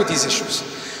how to deal with these issues.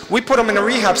 We put him in a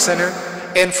rehab center,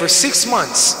 and for 6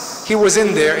 months, he was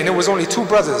in there, and it was only 2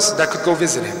 brothers that could go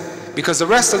visit him. Because the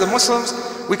rest of the Muslims,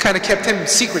 we kind of kept him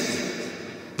secretly.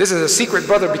 This is a secret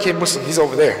brother became Muslim, he's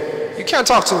over there. You can't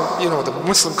talk to, the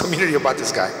Muslim community about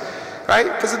this guy, right?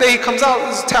 Because the day he comes out,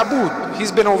 it's tabooed.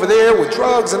 He's been over there with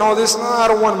drugs and all this. No, I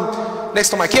don't want him next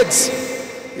to my kids.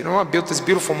 I built this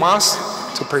beautiful mosque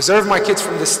to preserve my kids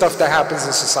from this stuff that happens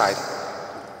in society.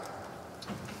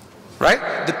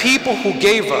 Right? The people who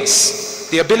gave us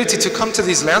the ability to come to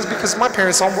these lands, because my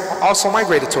parents also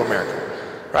migrated to America.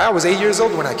 Right? I was 8 years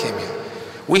old when I came here.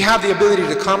 We have the ability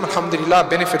to come, alhamdulillah,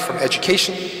 benefit from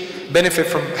education, benefit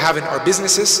from having our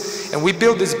businesses, and we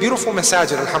build this beautiful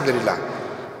masajid, alhamdulillah.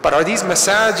 But are these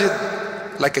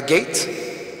masajid like a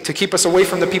gate to keep us away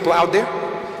from the people out there?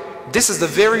 This is the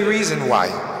very reason why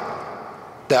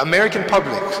the American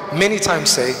public many times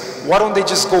say, why don't they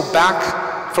just go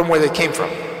back from where they came from?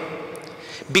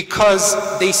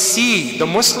 Because they see the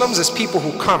Muslims as people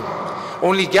who come,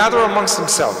 only gather amongst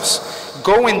themselves,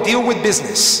 go and deal with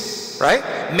business, right?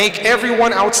 Make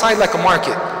everyone outside like a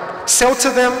market. Sell to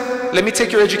them, let me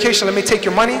take your education, let me take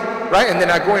your money, right? And then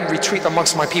I go and retreat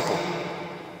amongst my people.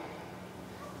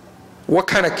 What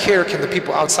kind of care can the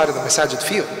people outside of the masajid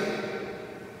feel?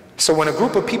 So when a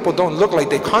group of people don't look like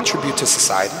they contribute to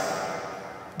society,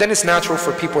 then it's natural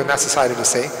for people in that society to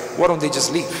say, why don't they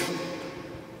just leave?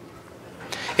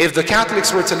 If the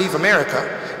Catholics were to leave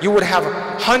America, you would have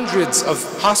hundreds of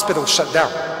hospitals shut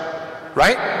down,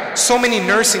 right? So many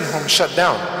nursing homes shut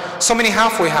down, so many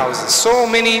halfway houses, so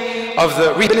many of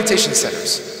the rehabilitation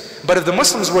centers. But if the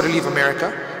Muslims were to leave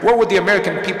America, what would the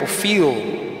American people feel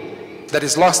that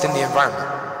is lost in the environment?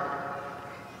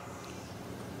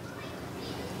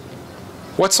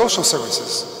 What social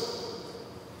services?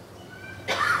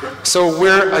 So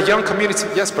we're a young community.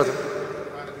 Yes, brother.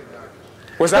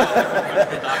 What's that?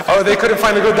 Oh, they couldn't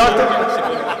find a good doctor?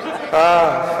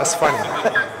 Ah, that's funny.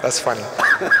 That's funny.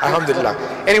 Alhamdulillah.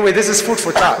 Anyway, this is food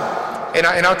for thought. And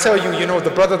I'll tell you,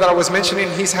 the brother that I was mentioning,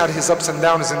 he's had his ups and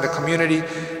downs in the community,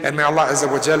 and may Allah Azza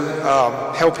wa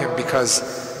Jal help him, because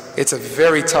it's a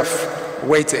very tough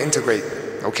way to integrate,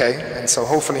 okay? And so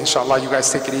hopefully, inshallah, you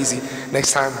guys take it easy.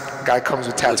 Next time, guy comes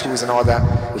with tattoos and all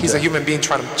that, he's a human being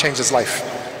trying to change his life.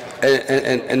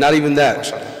 And not even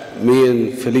that. Me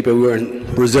and Felipe, we were in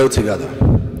Brazil together.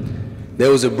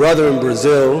 There was a brother in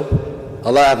Brazil,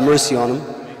 Allah have mercy on him.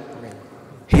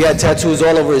 He had tattoos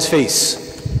all over his face.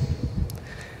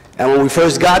 And when we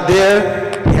first got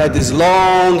there, he had this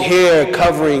long hair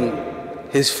covering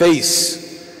his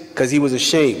face because he was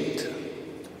ashamed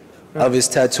of his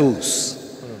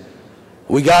tattoos.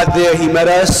 We got there, he met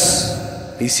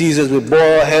us. He sees us with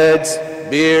bald heads,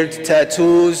 beards,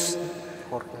 tattoos.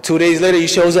 2 days later, he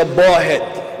shows up bald head.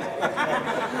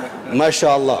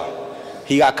 MashaAllah.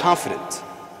 He got confident.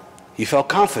 He felt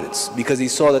confidence because he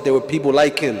saw that there were people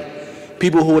like him,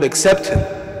 people who would accept him.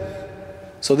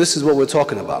 So this is what we're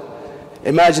talking about.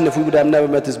 Imagine if we would have never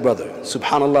met this brother.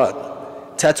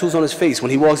 Subhanallah. Tattoos on his face.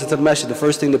 When he walks into the masjid, the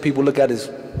first thing that people look at is,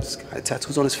 this guy,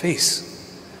 tattoos on his face.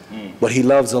 But he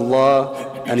loves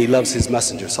Allah and he loves his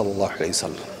messenger, sallallahu alayhi wa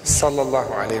sallam.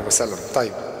 Sallallahu alayhi wa sallam.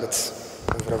 Tayyib. Let's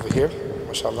move it over here.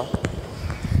 MashaAllah.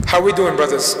 How are we doing,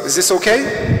 brothers? Is this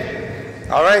okay?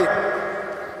 All right.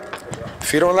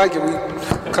 If you don't like it, we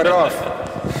cut it off.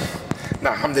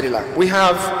 Nah, alhamdulillah. We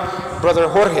have brother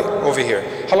Jorge over here.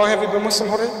 How long have you been Muslim,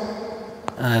 Jorge?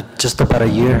 Just about a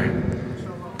year.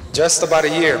 Just about a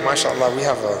year, mashallah. We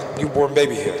have a newborn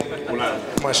baby here.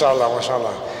 Mashallah,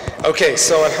 mashallah. Okay,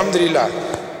 so alhamdulillah.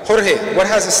 Jorge, what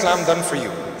has Islam done for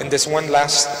you in this one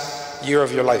last year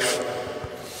of your life?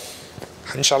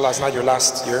 Inshallah, it's not your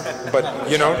last year, but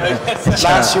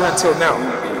last year until now,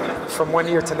 from 1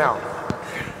 year to now.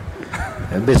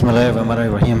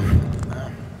 Bismillahirrahmanirrahim.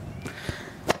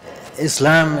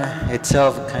 Islam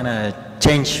itself kind of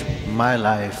changed my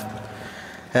life.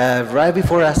 Right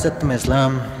before I accepted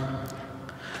Islam,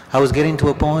 I was getting to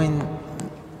a point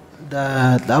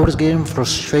that I was getting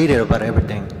frustrated about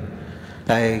everything.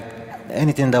 Like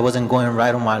anything that wasn't going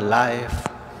right in my life,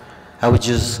 I would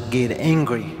just get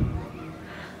angry.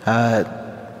 I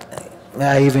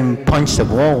even punched a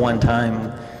wall one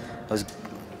time. I was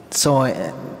So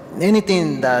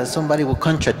anything that somebody would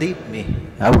contradict me,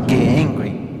 I would get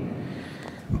angry.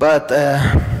 But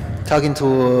talking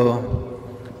to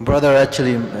brother,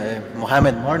 actually,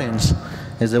 Muhammad Martins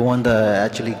is the one that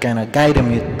actually kind of guided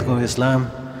me to Islam.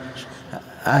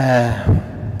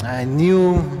 I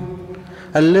knew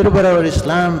a little bit about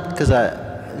Islam because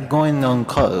in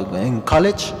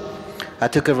college, I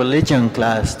took a religion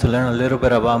class to learn a little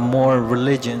bit about more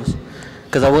religions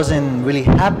because I wasn't really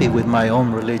happy with my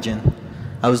own religion.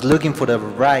 I was looking for the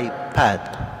right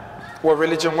path. What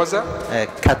religion was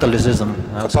that? Catholicism.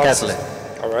 I was Catholic.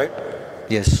 All right.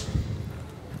 Yes.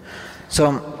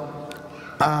 So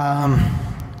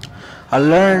I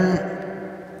learned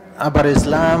about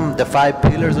Islam, the 5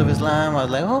 pillars of Islam. I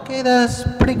was like, okay, that's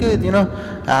pretty good, you know.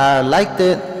 I liked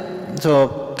it.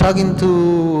 So talking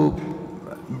to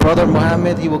Brother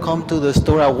Muhammad, he would come to the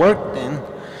store I worked in.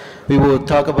 We would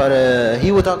talk about,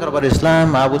 he would talk about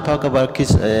Islam, I would talk about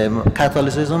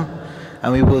Catholicism,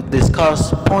 and we would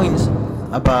discuss points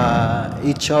about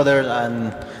each other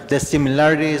and the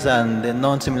similarities and the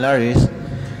non-similarities.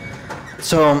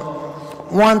 So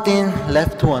one thing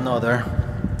led to another.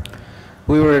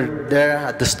 We were there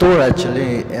at the store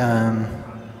actually.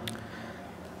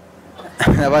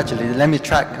 Actually, let me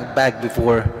track back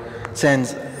before,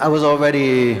 since I was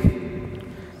already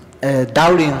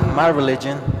doubting my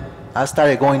religion, I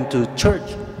started going to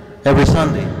church every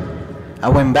Sunday. I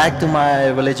went back to my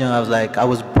religion. I was like, I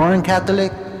was born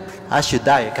Catholic, I should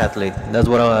die a Catholic. That's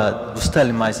what I was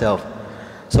telling myself.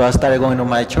 So I started going to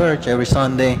my church every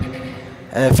Sunday.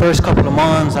 First couple of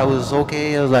months, I was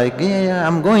okay. I was like, yeah,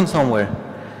 I'm going somewhere.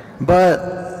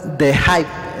 But the hype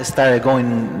started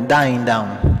dying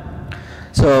down.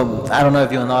 So I don't know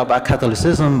if you know about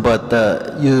Catholicism, but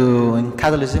in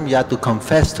Catholicism, you have to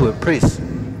confess to a priest.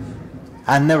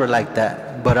 I never liked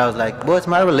that, but I was like, well, it's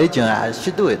my religion, I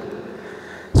should do it.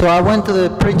 So I went to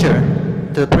the preacher,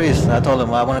 to the priest. I told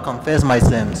him, I want to confess my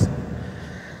sins.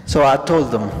 So I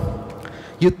told them,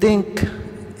 you think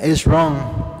it's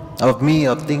wrong of me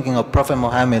of thinking of Prophet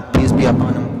Muhammad, peace be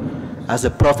upon him, as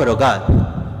a prophet of God?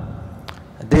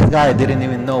 This guy didn't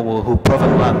even know who Prophet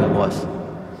Muhammad was.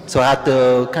 So I had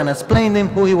to kind of explain to him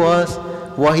who he was,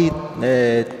 what he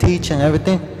teach and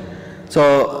everything.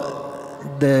 So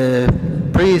the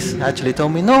priest actually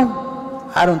told me, no,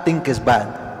 I don't think it's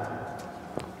bad.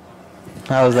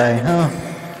 I was like, oh,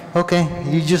 okay,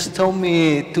 you just told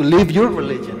me to leave your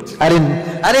religion. I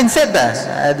didn't say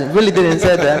that. I really didn't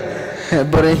say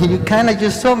that. But you kind of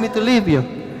just told me to leave you.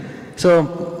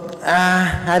 So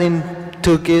I didn't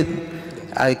took it.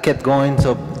 I kept going.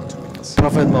 So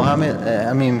Prophet Muhammad,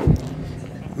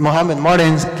 Muhammad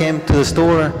Martins came to the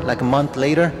store like a month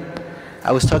later.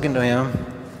 I was talking to him,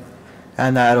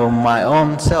 and out of my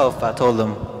own self, I told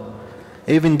him,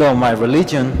 even though my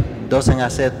religion doesn't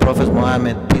accept Prophet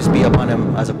Muhammad, peace be upon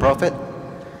him, as a prophet,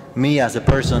 me as a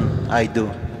person, I do.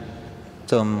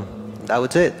 So that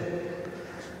was it.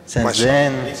 Since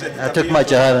then, I took my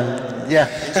jihad. Yeah.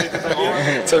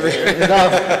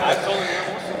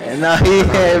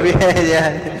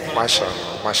 Yeah.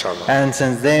 MashaAllah, MashaAllah. And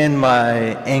since then,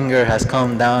 my anger has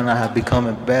calmed down. I have become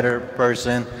a better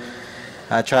person.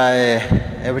 I try,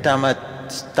 every time I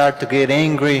start to get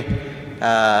angry,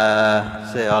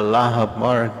 say, Allah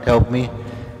Akbar, help me,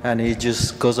 and it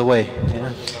just goes away. You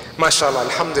know? MashaAllah,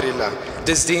 Alhamdulillah.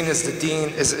 This deen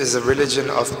is a religion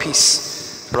of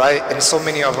peace, right? And so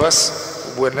many of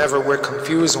us, whenever we're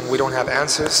confused and we don't have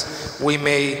answers, we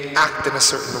may act in a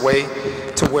certain way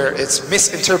to where it's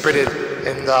misinterpreted,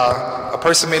 and a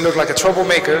person may look like a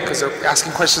troublemaker because they're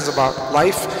asking questions about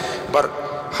life, but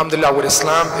alhamdulillah, with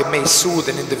Islam, it may soothe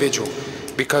an individual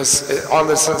because it all of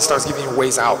a sudden starts giving you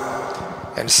ways out.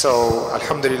 And so,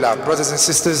 alhamdulillah, brothers and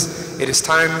sisters, it is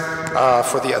time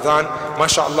for the adhan.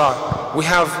 MashaAllah, we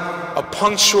have a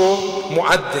punctual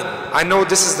mu'adhin. I know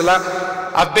this is the last,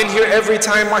 I've been here every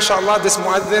time, MashaAllah. This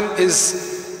mu'adhin is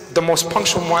the most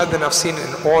punctual mu'adhin I've seen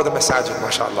in all the masajid,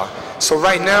 MashaAllah. So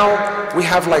right now, we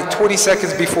have like 20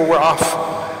 seconds before we're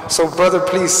off. So brother,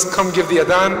 please come give the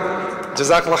adhan.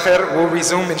 Jazakallah khair. We'll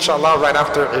resume, inshallah, right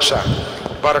after Isha.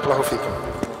 Barakallahu feekum.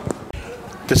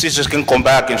 The sisters can come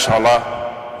back, inshallah,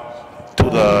 to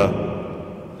the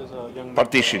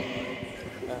partition.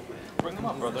 Bring him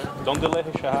up, brother. Don't delay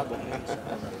his shahada.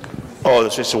 Oh, the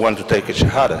sister wants to take a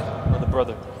shahada. Or the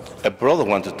brother. A brother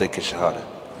wants to take a shahada.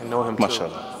 I know him too.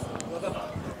 MashaAllah.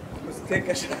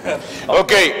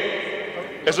 Okay.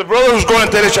 It's a brother who's going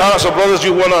to take a shahada. So brothers,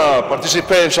 you want to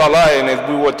participate, inshallah, and if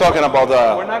we were talking about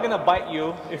We're not going to bite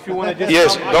you if you want to just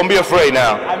yes, come. don't be afraid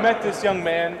now. I met this young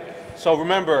man. So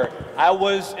remember, I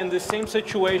was in the same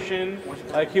situation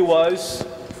like he was,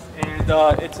 and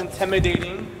it's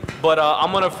intimidating. But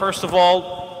I'm gonna first of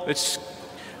all, it's,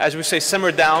 as we say,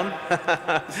 simmer down.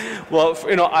 Well,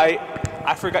 you know,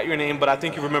 I forgot your name, but I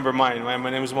think you remember mine, right? My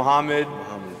name is Mohammed.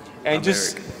 And I'm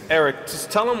just Eric,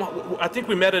 just tell him. I think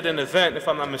we met at an event, if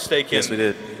I'm not mistaken. Yes, we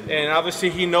did. And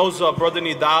obviously, he knows Brother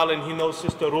Nidal, and he knows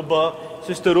Sister Ruba.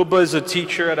 Sister Ruba is a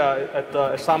teacher at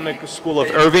the Islamic School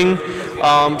of Irving.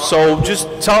 So just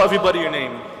tell everybody your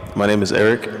name. My name is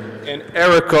Eric. And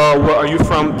Eric, where are you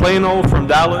from? Plano, from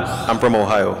Dallas? I'm from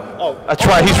Ohio. Oh, that's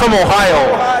right. He's from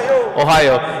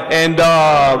Ohio.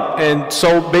 And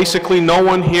so basically, no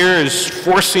one here is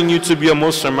forcing you to be a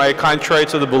Muslim, right? Contrary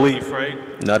to the belief, right?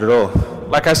 Not at all.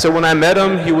 Like I said, when I met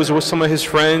him, he was with some of his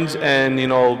friends, and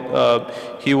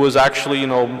he was actually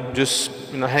just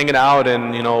hanging out,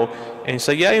 and and he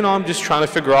said, yeah, I'm just trying to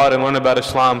figure out and learn about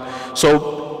Islam.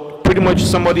 So pretty much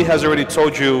somebody has already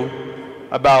told you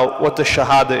about what the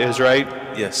Shahada is, right?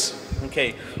 Yes.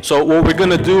 Okay, so what we're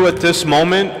gonna do at this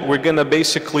moment, we're gonna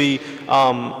basically,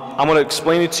 I'm gonna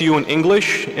explain it to you in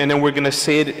English, and then we're gonna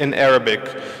say it in Arabic.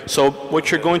 So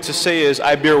what you're going to say is,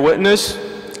 I bear witness.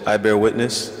 I bear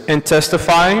witness. And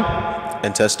testify.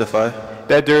 And testify.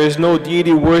 That there is no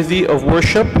deity worthy of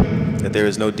worship. That there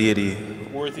is no deity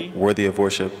worthy of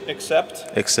worship.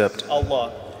 Except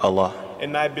Allah. Allah.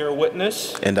 And I bear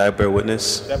witness. And I bear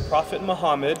witness. That Prophet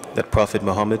Muhammad.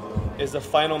 Is the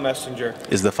final messenger.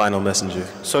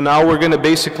 So now we're going to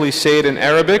basically say it in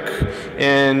Arabic,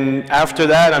 and after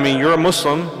that, I mean, you're a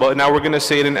Muslim, but now we're going to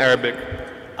say it in Arabic.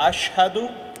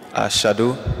 Ashhadu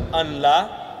an la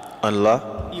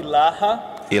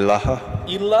ilaha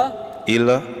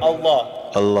illa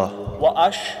Allah wa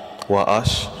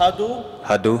ashhadu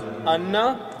anna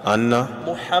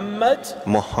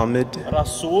Muhammad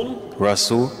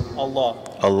Rasul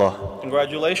Allah.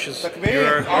 Congratulations.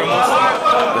 You're a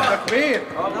Muslim.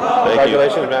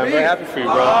 Congratulations, man. I'm very happy for you,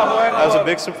 bro. That was a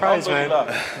big surprise, man.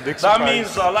 Big surprise. That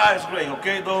means Allah is great,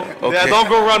 okay, though? Okay. Yeah, don't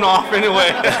go run off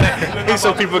anyway.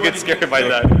 So people get scared by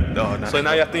that. No, not so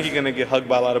now I think you're going to get hugged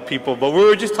by a lot of people. But we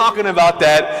were just talking about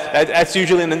that. That's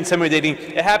usually an intimidating.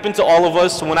 It happened to all of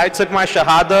us. When I took my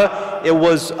Shahada, it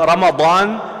was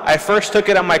Ramadan. I first took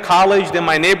it at my college. Then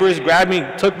my neighbors grabbed me,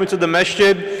 took me to the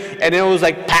masjid. And it was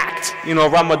like packed.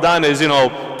 Ramadan is,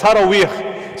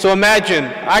 Taraweeh. So imagine,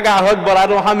 I got hugged, but I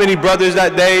don't know how many brothers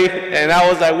that day. And I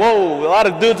was like, whoa, a lot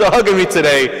of dudes are hugging me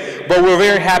today. But we're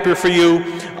very happy for you.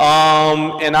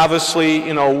 And obviously,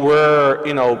 we're,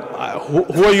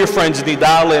 who are your friends,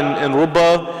 Nidal and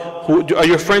Ruba? Are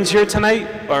your friends here tonight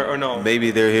or no?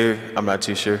 Maybe they're here. I'm not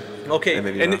too sure. Okay.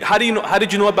 And how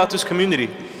did you know about this community?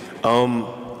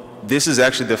 This is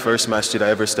actually the first masjid I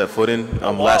ever stepped foot in.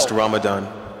 Last Ramadan.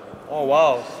 Oh,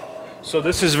 wow. So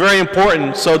this is very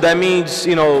important. So that means,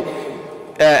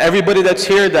 everybody that's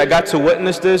here that got to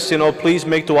witness this, please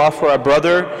make dua for our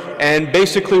brother. And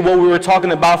basically what we were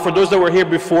talking about, for those that were here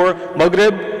before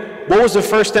Maghrib, what was the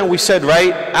first thing we said,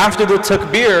 right? After the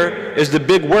takbir is the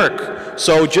big work.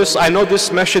 So I know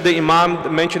this masjid, the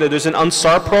Imam mentioned that there's an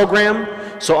Ansar program.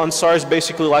 So Ansar is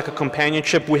basically like a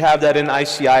companionship. We have that in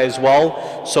ICI as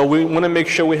well. So we want to make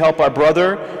sure we help our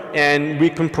brother, and we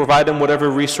can provide him whatever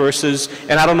resources.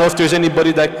 And I don't know if there's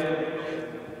anybody that,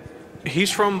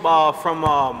 he's from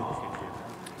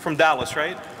Dallas,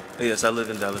 right? Yes, I live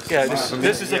in Dallas. Yeah,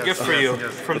 this is a gift for you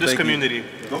from this community.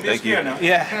 Don't be scared now.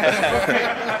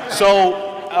 Yeah. So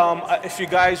if you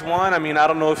guys want, I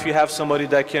don't know if you have somebody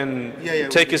that can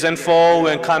take his info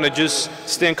and kind of just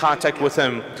stay in contact with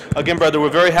him. Again, brother, we're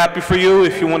very happy for you.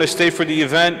 If you want to stay for the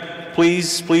event,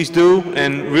 please do.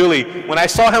 And really, when I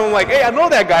saw him, I'm like, hey, I know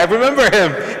that guy, I remember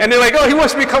him. And they're like, oh, he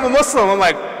wants to become a Muslim. I'm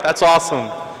like, that's awesome.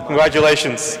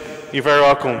 Congratulations. You're very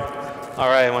welcome. All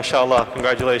right, mashallah,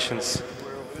 congratulations.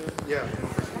 Yeah.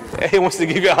 He wants to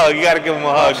give you a hug. You got to give him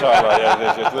a hug.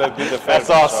 That's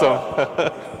awesome.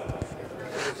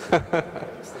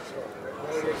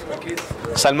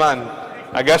 Salman,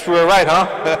 I guess we were right, huh?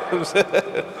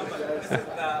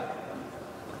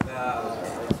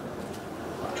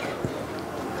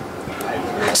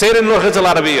 Say it in Lughat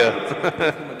al-Arabiya.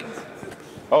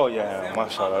 Oh, yeah,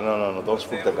 mashallah. No, don't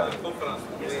speak the guy.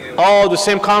 Oh, the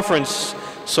same conference.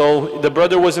 So the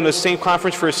brother was in the same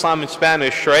conference for Islam in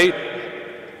Spanish, right?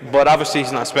 But obviously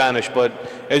he's not Spanish. But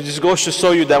it just goes to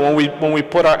show you that when we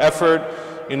put our effort,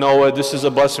 this is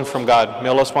a blessing from God. May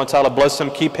Allah subhanahu wa ta'ala bless him,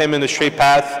 keep him in the straight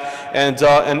path, and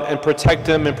protect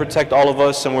him and protect all of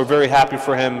us. And we're very happy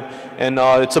for him. And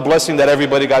it's a blessing that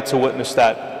everybody got to witness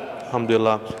that.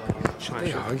 Alhamdulillah. Should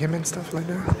they hug him and stuff like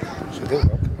that? Should they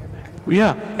welcome him?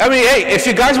 Yeah. Hey, if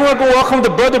you guys want to go welcome the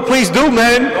brother, please do,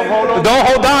 man. Don't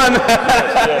hold on.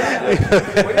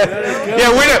 Yeah,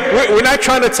 we're not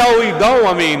trying to tell you don't.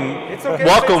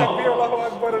 Welcome.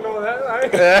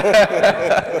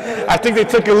 I think they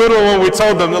took a little when we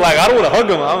told them. They're like, I don't want to hug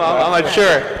him. I'm not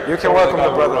sure. You can welcome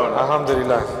the brother.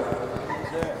 Alhamdulillah.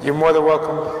 You're more than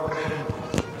welcome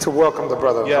to welcome the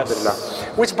brother. Yes.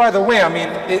 Alhamdulillah. Which, by the way, I mean,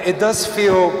 it does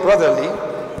feel brotherly,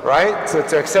 right?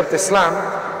 To accept Islam.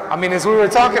 I mean, as we were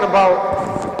talking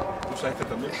about,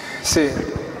 see,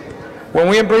 when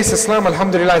we embrace Islam,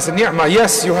 alhamdulillah, it's a ni'mah.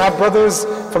 Yes, you have brothers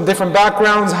from different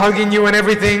backgrounds hugging you and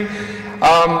everything.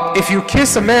 If you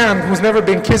kiss a man who's never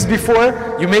been kissed before,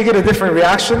 you may get a different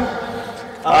reaction.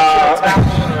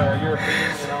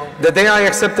 The day I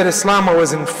accepted Islam, I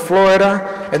was in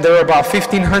Florida, and there were about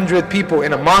 1,500 people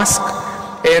in a mosque,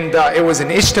 and it was an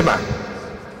ijtima.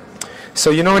 So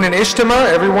you know, in an ijtima,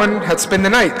 everyone had spent the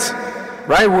night,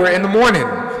 right? We were in the morning.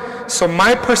 So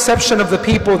my perception of the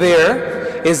people there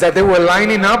is that they were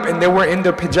lining up and they were in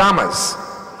their pajamas.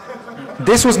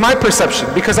 This was my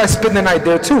perception because I spent the night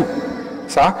there too.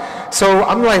 So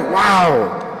I'm like,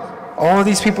 wow, all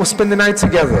these people spend the night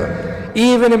together.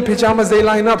 Even in pajamas, they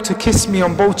line up to kiss me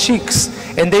on both cheeks.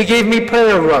 And they gave me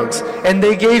prayer rugs. And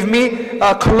they gave me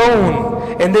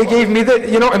cologne. And they gave me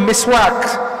a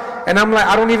miswak. And I'm like,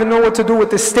 I don't even know what to do with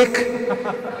this stick.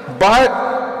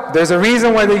 But there's a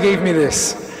reason why they gave me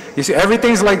this. You see,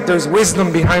 everything's like there's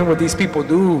wisdom behind what these people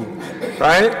do,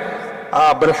 right?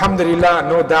 But alhamdulillah,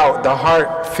 no doubt, the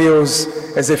heart feels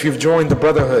as if you've joined the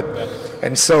brotherhood.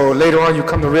 And so later on you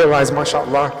come to realize,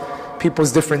 mashallah,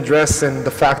 people's different dress and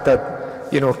the fact that,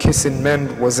 kissing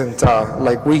men wasn't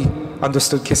like we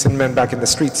understood kissing men back in the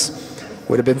streets.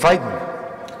 Would have been fighting,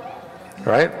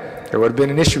 right? There would have been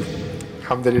an issue.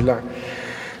 Alhamdulillah.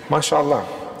 Mashallah.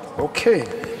 Okay.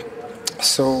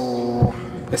 So,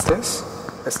 Este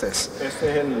es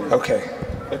el... Okay.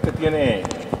 Este tiene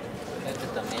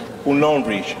un long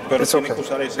reach, pero It's tiene okay. que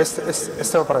usar ese.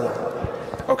 Este va para allá.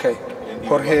 Ok.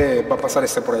 Jorge va a pasar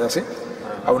este por allá, ¿sí?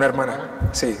 A una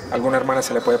hermana. Sí, a alguna hermana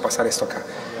se le puede pasar esto acá.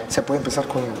 ¿Se puede empezar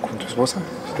con tu esposa?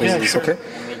 ¿Es okay?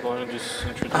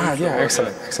 Yeah,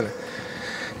 excellent.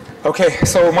 Okay,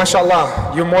 so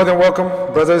mashallah, you're more than welcome.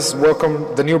 Brothers,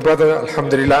 welcome the new brother,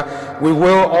 alhamdulillah. We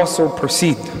will also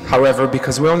proceed, however,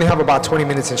 because we only have about 20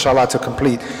 minutes, inshallah, to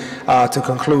conclude.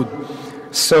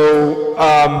 So,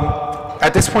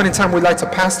 at this point in time, we'd like to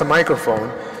pass the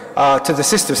microphone to the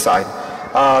sister side.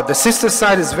 The sister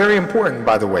side is very important,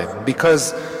 by the way,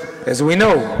 because as we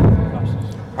know,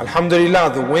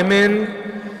 alhamdulillah, the women,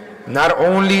 not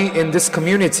only in this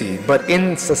community, but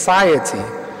in society,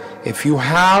 if you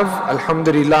have,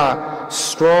 alhamdulillah,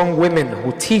 strong women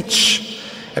who teach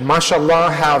and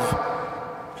mashallah have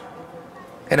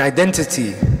an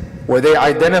identity where they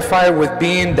identify with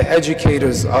being the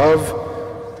educators of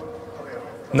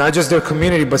not just their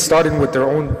community, but starting with their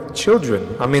own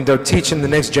children. I mean, they're teaching the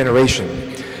next generation.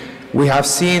 We have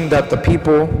seen that the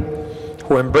people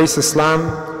who embrace Islam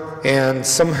and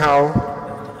somehow,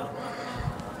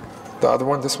 the other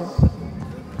one, this one?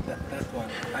 That one,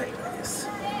 yes.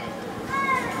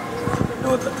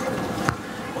 No,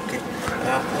 okay.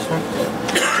 This one?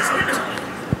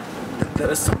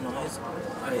 There is some noise.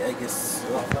 I guess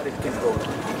it can go.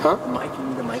 Huh?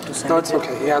 The mic to send No, it's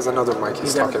okay. He has another mic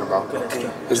he's talking about. Okay.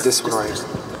 Is this one right here?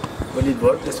 Will it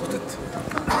work? This with it.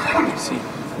 See.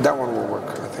 That one will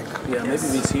work, I think. Yeah, maybe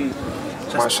we see.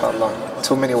 MashaAllah.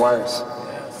 Too many wires.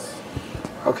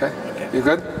 Okay. You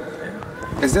good?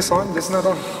 Is this on? This is not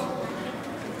on?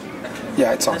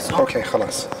 Yeah, it's on. Okay,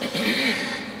 khalas.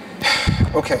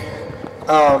 Okay.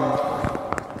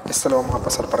 Este lo vamos a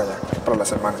pasar para allá, para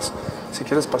las hermanas. Si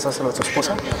quieres pasárselo a tu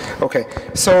esposa. Okay.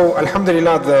 So,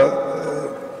 alhamdulillah,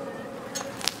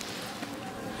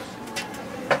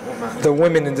 the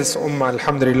women in this ummah,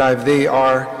 alhamdulillah, if they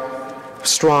are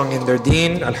strong in their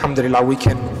deen, alhamdulillah, we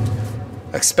can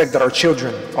expect that our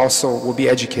children also will be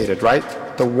educated, right?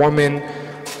 The woman,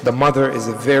 the mother is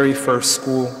the very first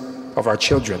school of our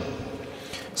children.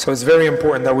 So it's very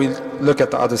important that we look at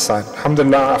the other side.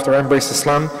 Alhamdulillah, after I embraced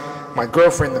Islam, my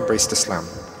girlfriend embraced Islam,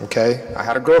 okay? I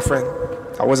had a girlfriend,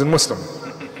 I wasn't Muslim,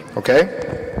 okay?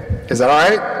 Is that all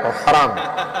right? Or haram?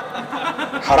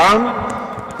 Haram?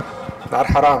 Not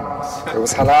haram. It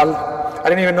was halal. I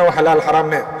didn't even know what halal haram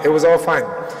meant. It was all fine.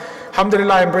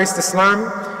 Alhamdulillah, I embraced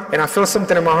Islam, and I feel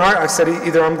something in my heart. I said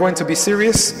either I'm going to be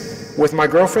serious with my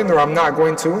girlfriend or I'm not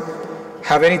going to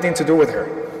have anything to do with her.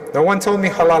 No one told me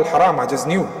halal haram, I just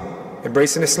knew.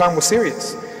 Embracing Islam was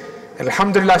serious. And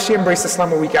alhamdulillah, she embraced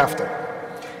Islam a week after.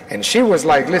 And she was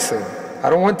like, listen, I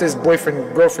don't want this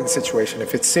boyfriend-girlfriend situation.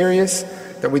 If it's serious,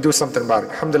 then we do something about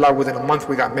it. Alhamdulillah, within a month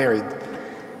we got married.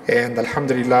 And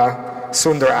alhamdulillah,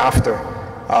 soon thereafter,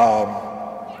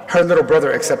 her little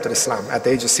brother accepted Islam at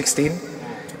the age of 16.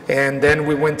 And then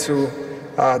we went to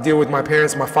deal with my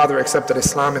parents. My father accepted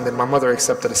Islam, and then my mother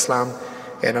accepted Islam,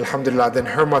 and alhamdulillah, then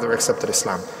her mother accepted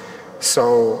Islam.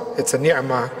 So it's a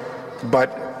ni'mah,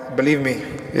 but believe me,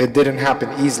 it didn't happen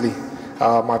easily.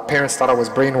 My parents thought I was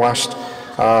brainwashed.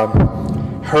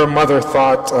 Her mother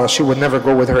thought she would never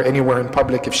go with her anywhere in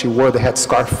public if she wore the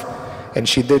headscarf, and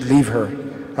she did leave her.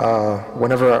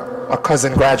 Whenever a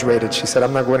cousin graduated, she said,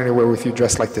 "I'm not going anywhere with you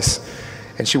dressed like this."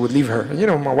 And she would leave her. You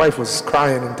know, my wife was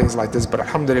crying and things like this, but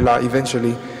alhamdulillah,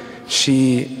 eventually,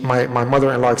 my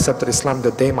mother-in-law accepted Islam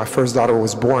the day my first daughter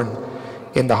was born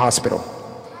in the hospital,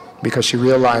 because she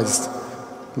realized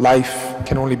life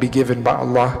can only be given by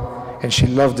Allah, and she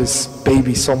loved this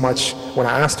baby so much. When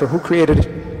I asked her, who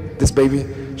created this baby?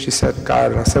 She said,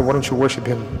 God. And I said, why don't you worship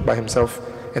him by himself?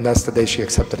 And that's the day she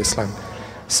accepted Islam.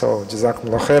 So,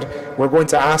 Jazakumullah khair. We're going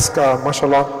to ask,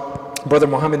 mashallah, Brother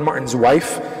Muhammad Martin's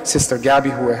wife, Sister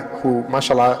Gabby, who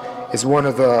mashallah, is one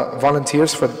of the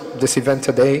volunteers for this event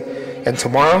today and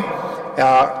tomorrow.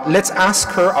 Let's ask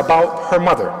her about her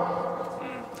mother.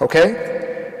 Okay?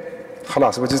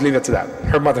 Khalas, we'll just leave it to that.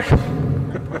 Her mother.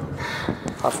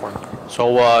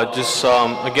 So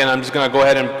again, I'm just going to go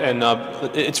ahead and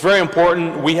it's very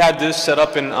important. We had this set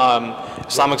up in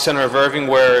Islamic Center of Irving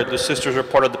where the sisters are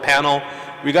part of the panel.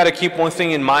 We got to keep one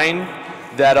thing in mind,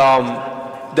 that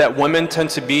that women tend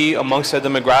to be amongst that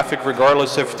demographic,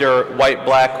 regardless if they're white,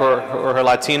 black, or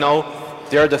Latino.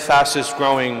 They're the fastest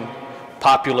growing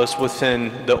populace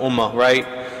within the ummah, right?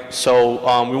 So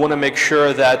we want to make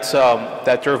sure that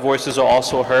that their voices are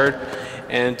also heard.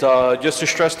 And just to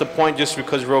stress the point, just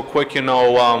because real quick, you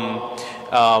know,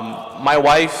 my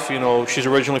wife, you know, she's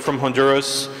originally from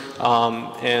Honduras,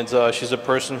 and she's a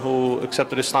person who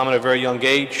accepted Islam at a very young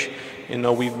age. You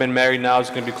know, we've been married now, it's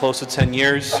going to be close to 10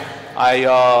 years.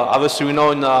 Obviously, we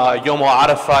know in Yom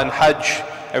Arafah and Hajj,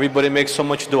 everybody makes so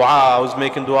much dua. I was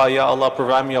making dua, Ya Allah,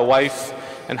 provide me a wife.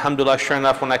 And alhamdulillah, sure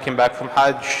enough, when I came back from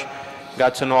Hajj,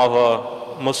 got to know of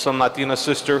a Muslim Latina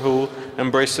sister who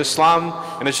embraced Islam.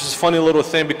 And it's just a funny little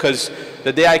thing, because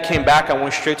the day I came back, I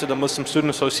went straight to the Muslim Student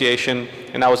Association,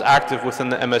 and I was active within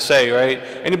the MSA, right?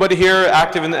 Anybody here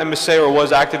active in the MSA or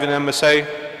was active in the MSA?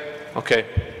 Okay,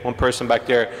 one person back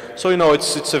there. So, you know,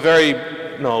 it's a very,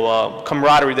 you know,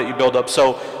 camaraderie that you build up.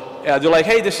 So they're like,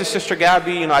 hey, this is Sister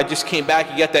Gabby, you know, I just came back,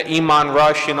 you get that Iman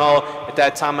rush, you know. At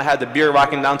that time, I had the beer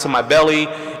rocking down to my belly.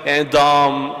 And,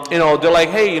 you know, they're like,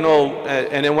 hey, you know,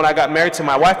 and then when I got married to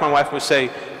my wife would say,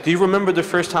 do you remember the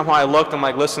first time how I looked? I'm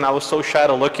like, listen, I was so shy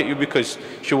to look at you because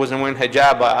she wasn't wearing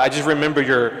hijab. I just remember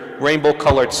your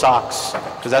rainbow-colored socks,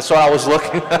 because that's what I was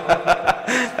looking.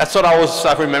 That's what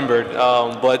I remembered.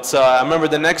 But I remember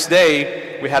the next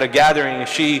day we had a gathering, and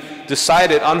she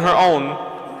decided on her own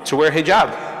to wear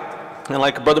hijab. And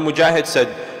like Brother Mujahid said,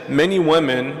 many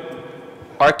women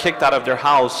are kicked out of their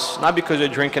house, not because they're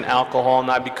drinking alcohol,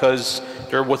 not because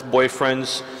they're with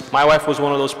boyfriends. My wife was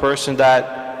one of those persons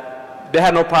that they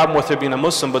had no problem with her being a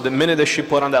Muslim, but the minute that she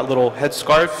put on that little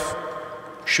headscarf,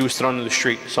 she was thrown in the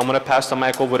street. So I'm going to pass the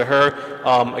mic over to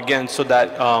her, again, so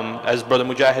that, as Brother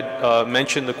Mujahid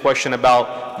mentioned, the question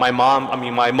about my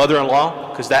mother-in-law,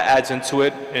 because that adds into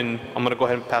it, and I'm going to go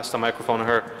ahead and pass the microphone to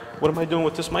her. What am I doing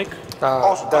with this mic?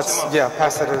 Yeah,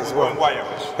 pass it as well.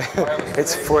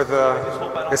 It's for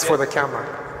the camera.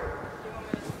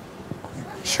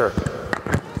 Sure.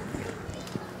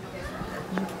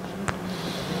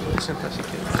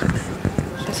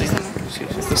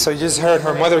 So you just heard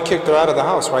her mother kicked her out of the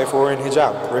house, right, for wearing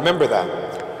hijab. Remember that,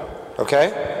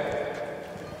 okay?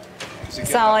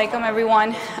 Assalamu alaikum,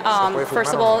 everyone.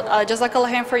 First of all,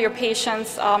 jazakallah for your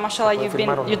patience. Mashallah,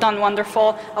 you've done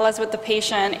wonderful. Allah's with the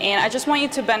patient, and I just want you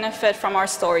to benefit from our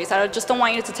stories. I just don't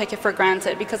want you to take it for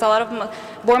granted, because a lot of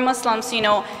born Muslims, you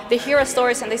know, they hear our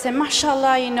stories and they say,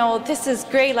 mashallah, you know, this is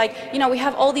great. Like, you know, we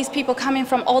have all these people coming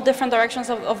from all different directions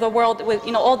of the world with,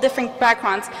 you know, all different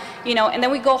backgrounds, you know, and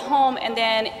then we go home, and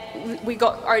then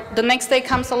the next day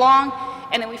comes along,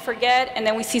 and then we forget, and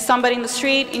then we see somebody in the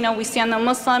street, you know, we see a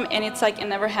non-Muslim, and it's like it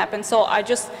never happened. So I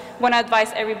just want to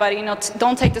advise everybody, you know,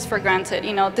 don't take this for granted.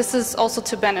 You know, this is also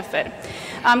to benefit.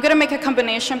 I'm going to make a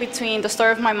combination between the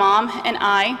story of my mom and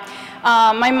I.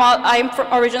 I'm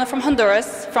originally from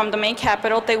Honduras, from the main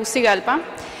capital, Tegucigalpa.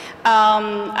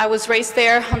 I was raised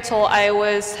there until I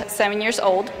was 7 years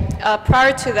old.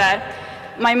 Prior to that,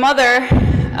 my mother,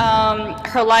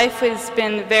 her life has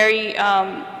been very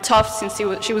tough since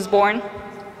she was born.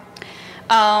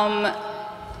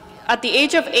 At the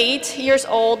age of 8 years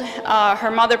old,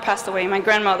 her mother passed away, my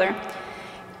grandmother.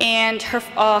 And her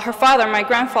father, my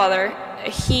grandfather,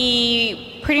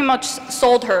 he pretty much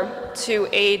sold her to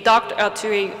a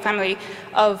family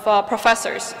of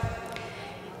professors.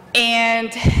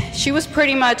 And she was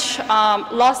pretty much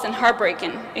lost and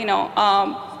heartbroken, you know,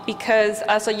 because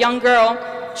as a young girl,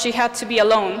 she had to be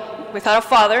alone without a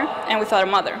father and without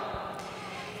a mother.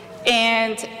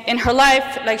 And in her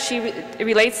life, like she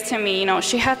relates to me, you know,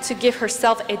 she had to give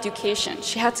herself education.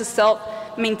 She had to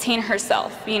maintain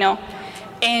herself, you know.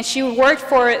 And she worked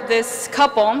for this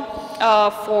couple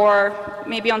for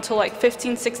maybe until like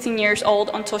 15, 16 years old,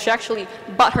 until she actually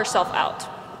bought herself out.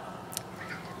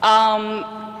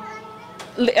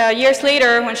 Years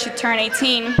later, when she turned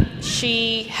 18,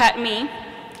 she had me,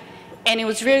 and it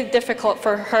was really difficult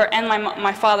for her and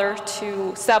my father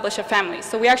to establish a family.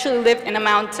 So we actually lived in a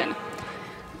mountain,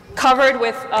 covered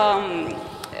with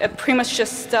pretty much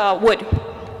just wood,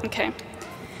 okay?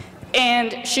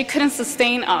 And she couldn't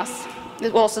sustain us,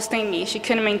 well, sustain me. She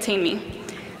couldn't maintain me.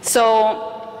 So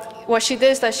what she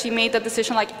did is that she made the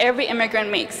decision like every immigrant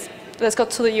makes. Let's go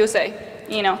to the USA,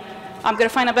 you know. I'm gonna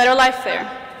find a better life there.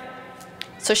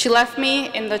 So she left me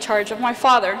in the charge of my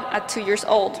father at 2 years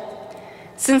old.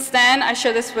 Since then, I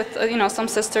share this with, you know, some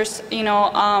sisters, you know,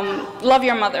 love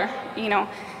your mother, you know.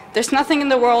 There's nothing in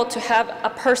the world to have a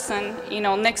person, you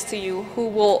know, next to you who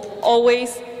will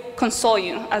always console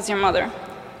you as your mother.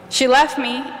 She left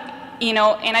me, you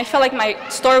know, and I felt like my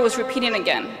story was repeating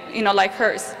again, you know, like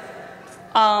hers.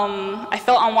 I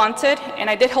felt unwanted, and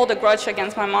I did hold a grudge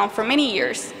against my mom for many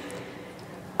years.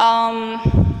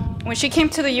 When she came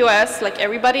to the US, like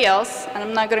everybody else, and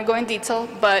I'm not gonna go in detail,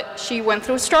 but she went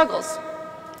through struggles,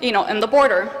 you know, in the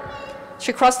border.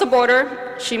 She crossed the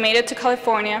border, she made it to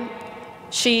California,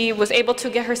 she was able to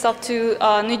get herself to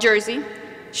New Jersey,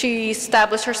 she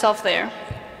established herself there.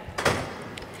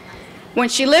 When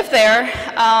she lived there,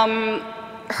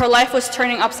 her life was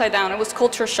turning upside down. It was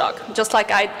culture shock, just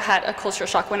like I had a culture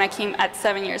shock when I came at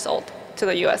 7 years old to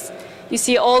the US. You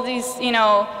see all these, you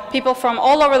know, people from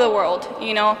all over the world,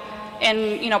 you know,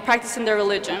 and, you know, practicing their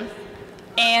religion.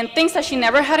 And things that she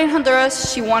never had in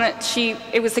Honduras,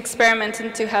 it was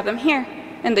experimenting to have them here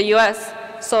in the US.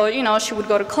 So, you know, she would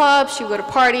go to clubs, she would go to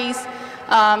parties,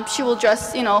 she will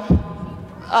dress, you know,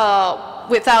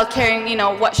 without caring, you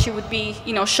know, what she would be,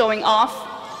 you know, showing off.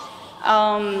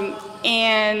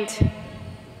 And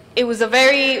it was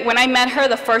when I met her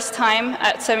the first time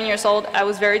at 7 years old, I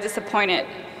was very disappointed.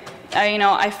 You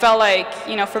know, I felt like,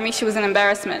 you know, for me she was an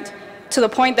embarrassment, to the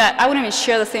point that I wouldn't even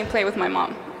share the same plate with my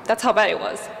mom. That's how bad it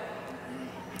was.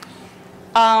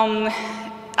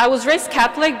 I was raised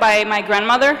Catholic by my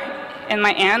grandmother and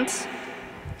my aunt.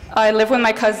 I lived with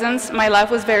my cousins. My life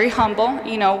was very humble.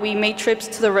 You know, we made trips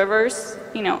to the rivers,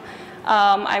 you know.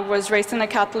 I was raised in a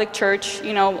Catholic church.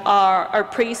 You know, our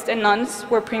priests and nuns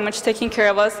were pretty much taking care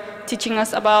of us, teaching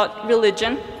us about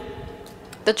religion,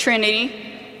 the Trinity.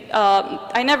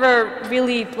 I never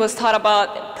really was taught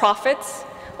about prophets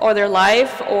or their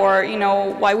life, or, you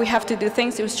know, why we have to do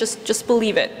things. It was just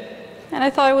believe it. And I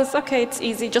thought it was, okay, it's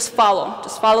easy, just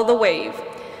follow the wave.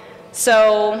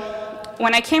 So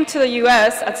when I came to the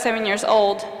US at 7 years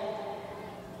old,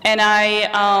 and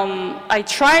I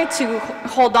tried to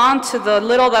hold on to the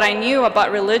little that I knew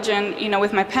about religion, you know,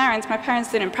 with my parents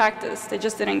didn't practice, they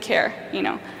just didn't care, you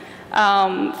know.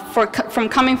 From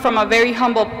coming from a very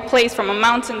humble place, from a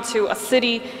mountain to a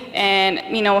city, and,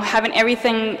 you know, having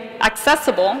everything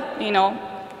accessible, you know,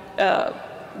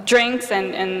 drinks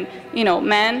and you know,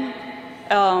 men.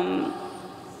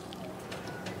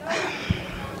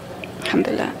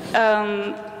 Alhamdulillah.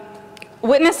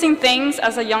 Witnessing things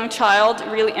as a young child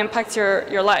really impacts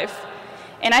your life.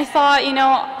 And I thought, you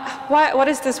know, what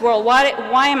is this world?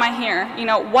 Why am I here? You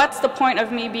know, what's the point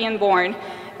of me being born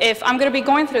if I'm going to be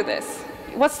going through this?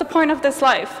 What's the point of this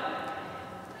life?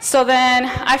 So then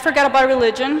I forgot about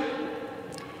religion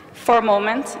for a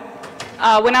moment.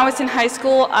 When I was in high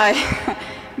school, I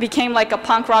became like a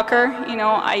punk rocker. You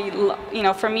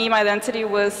know, for me, my identity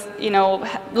was, you know,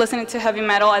 listening to heavy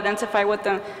metal, identify with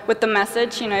the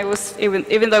message. You know,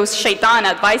 even though it was Shaitan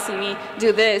advising me,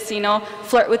 do this, you know,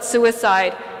 flirt with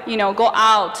suicide, you know, go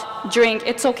out, drink,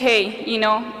 it's okay, you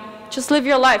know, just live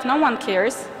your life. No one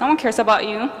cares. No one cares about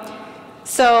you.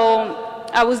 So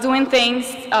I was doing things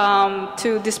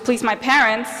to displease my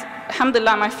parents.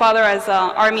 Alhamdulillah, my father has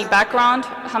an army background.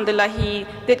 Alhamdulillah, he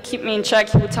did keep me in check.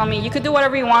 He would tell me, you could do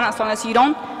whatever you want as long as you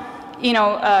don't, you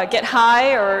know, get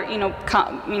high or, you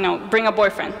know, bring a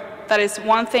boyfriend. That is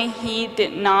one thing he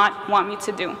did not want me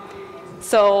to do.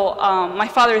 So my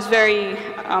father is very,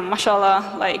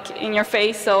 mashallah, like in your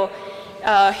face. So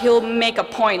he'll make a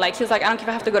point. Like, he's like, I don't care if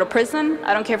I have to go to prison.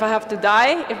 I don't care if I have to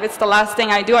die. If it's the last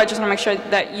thing I do, I just want to make sure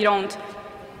that you don't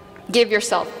give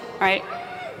yourself, right?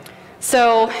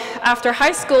 So after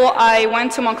high school, I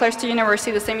went to Montclair State University,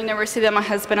 the same university that my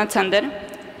husband attended.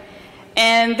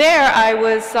 And there I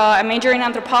was majoring in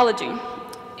anthropology.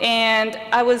 And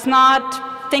I was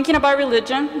not thinking about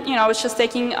religion. You know, I was just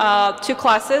taking 2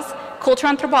 classes,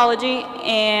 cultural anthropology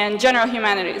and general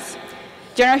humanities.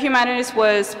 General humanities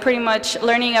was pretty much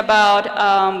learning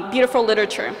about beautiful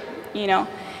literature, you know.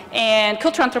 And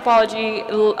cultural anthropology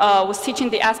was teaching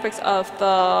the aspects of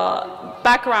the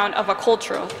background of a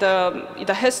culture,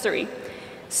 the history.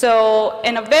 So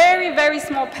in a very, very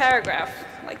small paragraph,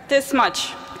 like this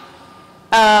much,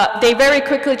 they very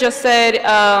quickly just said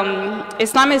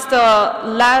Islam is the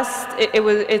last,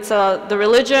 it's the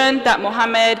religion that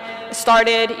Muhammad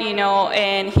started, you know,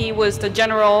 and he was the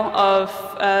general of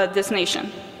this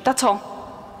nation. That's all.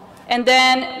 And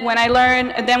then when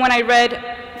I read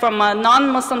from a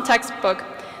non-Muslim textbook,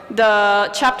 the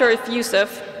chapter of Yusuf,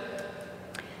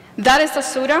 that is the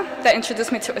surah that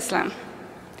introduced me to Islam.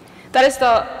 That is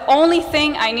the only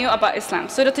thing I knew about Islam,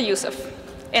 Surah to Yusuf.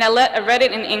 And I read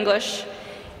it in English.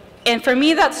 And for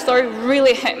me, that story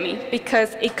really hit me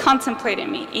because it contemplated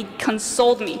me, it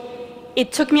consoled me.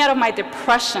 It took me out of my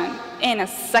depression in a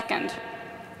second.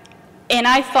 And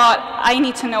I thought, I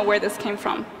need to know where this came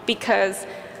from because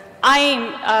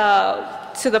I'm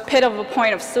to the pit of a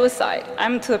point of suicide.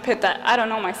 I'm to the pit that I don't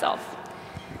know myself.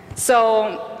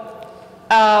 So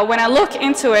when I look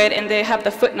into it and they have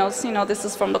the footnotes, you know, this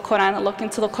is from the Quran, I look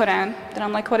into the Quran, then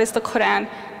I'm like, what is the Quran?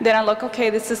 Then I look, okay,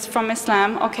 this is from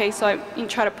Islam. Okay, so I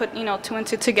try to put, you know, 2 and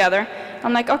 2 together.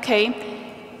 I'm like, okay.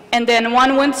 And then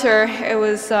one winter, it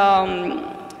was, I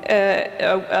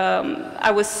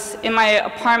was in my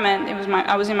apartment,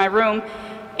 I was in my room,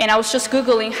 and I was just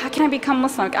Googling, how can I become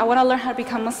Muslim? I want to learn how to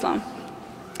become Muslim.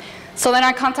 So then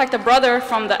I contacted a brother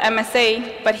from the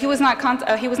MSA, but he was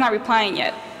not replying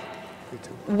yet.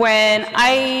 When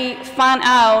I found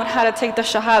out how to take the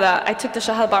Shahada, I took the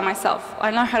Shahada by myself.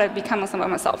 I learned how to become Muslim by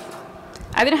myself.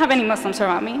 I didn't have any Muslims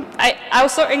around me. I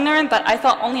was so ignorant that I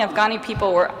thought only Afghani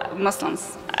people were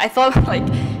Muslims. I thought like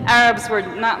Arabs were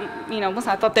not, you know,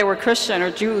 Muslim. I thought they were Christian or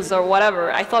Jews or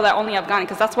whatever. I thought that only Afghani,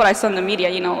 because that's what I saw in the media,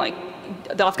 you know, like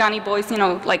the Afghani boys, you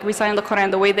know, like reciting the Quran,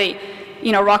 the way they,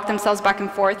 you know, rock themselves back and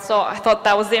forth. So I thought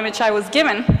that was the image I was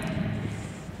given.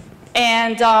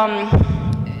 And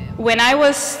when I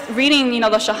was reading, you know,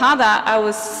 the Shahada, I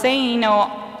was saying, you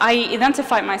know, I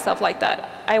identified myself like that.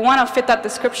 I want to fit that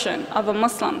description of a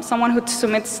Muslim, someone who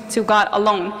submits to God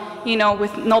alone, you know,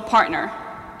 with no partner,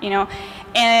 you know.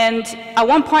 And at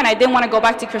one point, I didn't want to go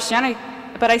back to Christianity,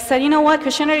 but I said, you know what,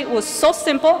 Christianity was so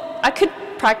simple, I could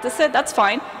practice it, that's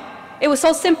fine. It was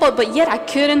so simple, but yet I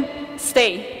couldn't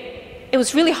stay. It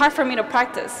was really hard for me to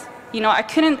practice. You know, I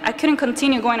couldn't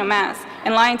continue going to Mass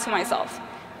and lying to myself.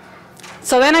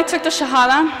 So then I took the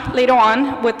Shahada later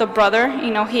on with the brother.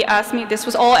 You know, he asked me, this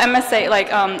was all MSA, like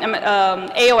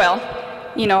AOL.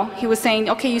 You know, he was saying,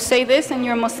 okay, you say this and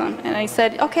you're a Muslim. And I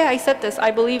said, okay, I said this,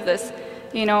 I believe this.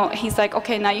 You know, he's like,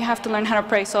 okay, now you have to learn how to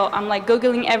pray. So I'm like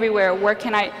Googling everywhere,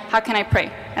 how can I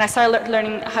pray? And I started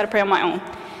learning how to pray on my own.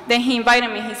 Then he invited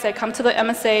me, he said, come to the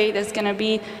MSA, there's gonna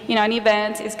be, you know, an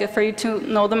event, it's good for you to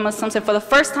know the Muslims. And for the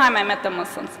first time, I met the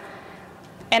Muslims.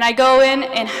 And I go in,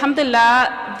 and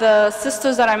alhamdulillah, the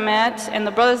sisters that I met and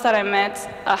the brothers that I met,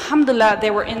 alhamdulillah, they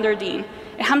were in their deen.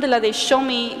 Alhamdulillah, they show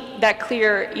me that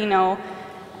clear, you know,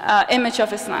 image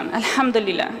of Islam.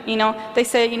 Alhamdulillah, you know, they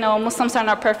say, you know, Muslims are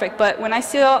not perfect, but when I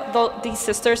see these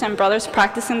sisters and brothers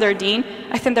practicing their deen,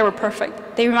 I think they were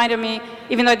perfect. They reminded me,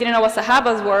 even though I didn't know what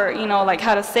Sahabas were, you know, like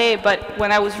how to say it, but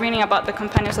when I was reading about the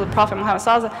companions of the Prophet Muhammad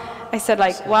Sallallahu Alaihi Wasallam, I said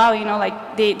like, wow, you know,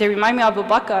 like they remind me of Abu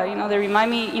Bakr, you know, they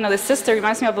remind me, you know, the sister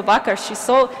reminds me of Abu Bakr. She's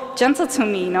so gentle to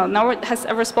me, you know, no one has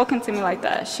ever spoken to me like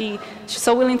that. She's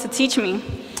so willing to teach me.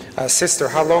 Sister,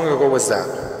 how long ago was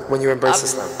that when you embraced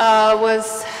Islam?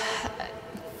 Was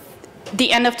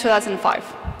the end of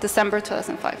 2005, December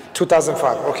 2005.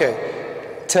 2005, okay.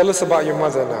 Tell us about your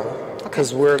mother now,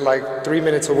 because we're like 3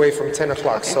 minutes away from 10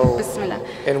 o'clock. Okay. So, Bismillah.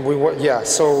 And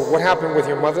so what happened with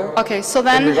your mother? Okay, so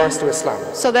then, in regards to Islam?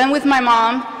 So then with my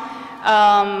mom,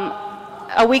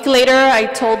 a week later,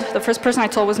 the first person I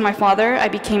told was my father. I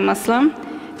became Muslim.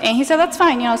 And he said, that's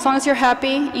fine, you know, as long as you're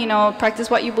happy, you know, practice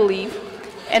what you believe.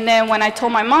 And then when I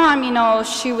told my mom, you know,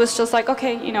 she was just like,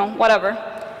 okay, you know, whatever.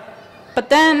 But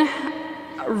then,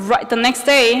 right the next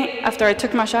day, after I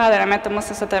took my Shahada and I met the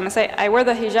Muslims at the MSA, I wear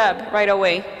the hijab right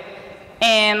away.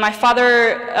 And my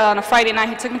father, on a Friday night,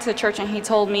 he took me to the church and he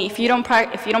told me, if you don't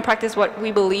practice what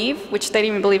we believe, which they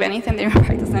didn't even believe anything, they didn't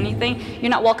practice anything, you're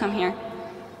not welcome here.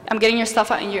 I'm getting your stuff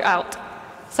out and you're out.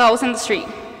 So I was in the street,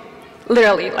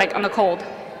 literally, like on the cold.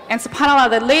 And subhanAllah,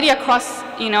 the lady across,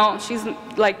 you know, she's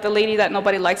like the lady that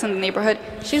nobody likes in the neighborhood.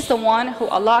 She's the one who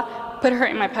Allah put her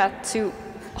in my path to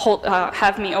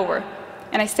have me over.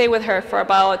 and I stayed with her for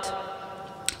about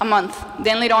a month.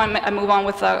 Then later on, I moved on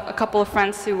with a couple of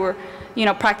friends who were, you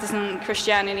know, practicing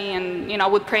Christianity, and, you know, I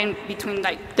would pray in between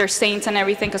like their saints and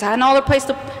everything, because I had no other place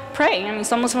to pray. I mean,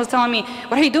 someone was telling me,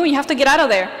 what are you doing? You have to get out of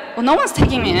there. Well, no one's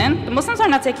taking me in. The Muslims are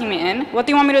not taking me in. What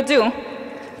do you want me to do?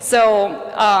 So,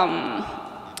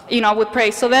 you know, I would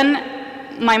pray. So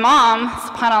then my mom,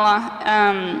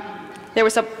 subhanAllah, there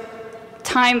was a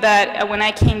time that when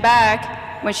I came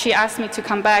back, when she asked me to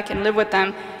come back and live with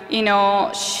them, you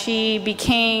know, she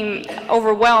became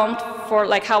overwhelmed for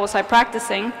like how was I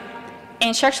practicing,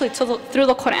 and she actually threw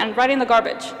the Quran right in the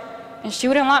garbage, and she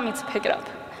wouldn't let me to pick it up.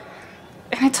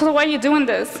 And I told her, why are you doing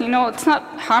this? You know, it's not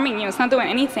harming you, it's not doing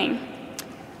anything.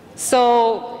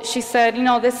 So she said, you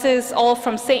know, this is all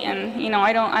from Satan, you know,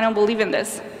 I don't believe in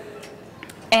this.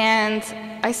 And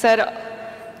I said,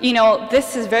 you know,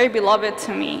 this is very beloved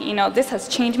to me, you know, this has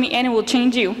changed me and it will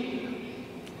change you.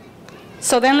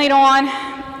 So then later on,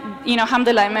 you know,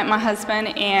 alhamdulillah, I met my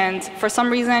husband, and for some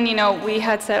reason, you know, we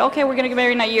had said, okay, we're gonna get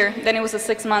married in a year. Then it was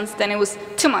 6 months, then it was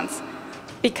 2 months,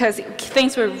 because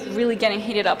things were really getting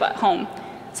heated up at home.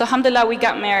 So alhamdulillah, we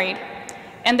got married.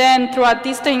 And then throughout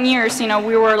these 10 years, you know,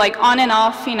 we were like on and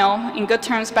off, you know, in good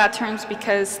terms, bad terms,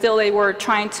 because still they were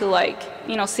trying to like,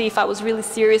 you know, see if I was really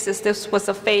serious, if this was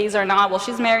a phase or not. Well,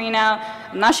 she's married now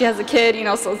she has a kid, you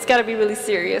know, so it's gotta be really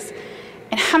serious.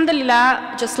 And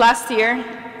alhamdulillah, just last year,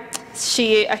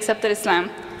 she accepted Islam.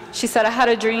 She said, I had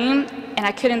a dream and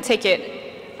I couldn't take it.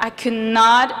 I could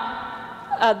not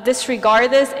disregard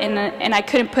this, and I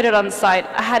couldn't put it on the side.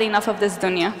 I had enough of this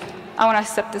dunya. I want to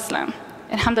accept Islam.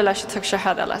 And alhamdulillah, she took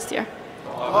Shahada last year.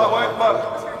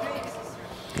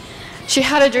 She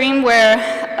had a dream where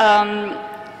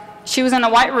she was in a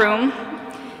white room,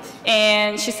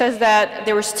 and she says that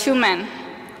there was 2 men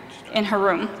in her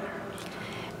room.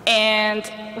 And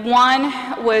one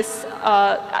was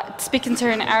speaking to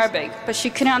her in Arabic, but she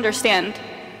couldn't understand.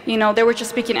 You know, they were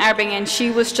just speaking Arabic, and she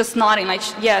was just nodding like,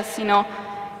 yes, you know.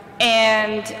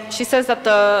 And she says that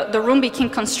the room became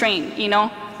constrained, you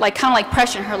know, like kind of like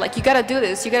pressuring her, like, you gotta do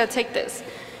this, you gotta take this.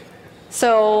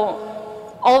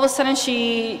 So all of a sudden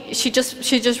she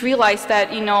just realized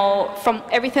that, you know, from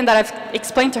everything that I've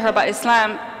explained to her about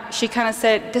Islam, she kind of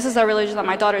said, this is a religion that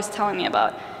my daughter is telling me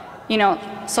about. You know,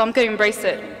 so I'm going to embrace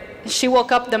it. She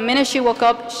woke up, the minute she woke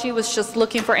up, she was just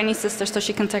looking for any sister so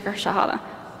she can take her Shahada.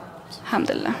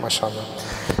 Alhamdulillah. MashaAllah.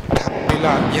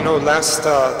 Alhamdulillah. You know, last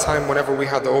time whenever we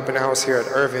had the open house here at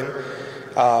Irvin,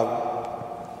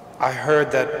 I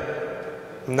heard that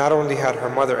not only had her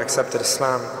mother accepted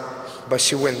Islam, but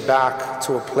she went back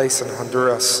to a place in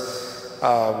Honduras,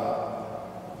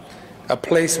 a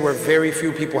place where very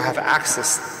few people have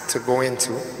access to go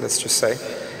into, let's just say,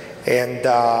 and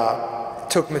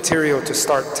took material to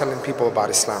start telling people about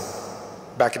Islam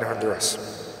back in Honduras,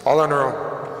 all on her own.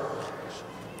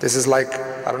 This is like,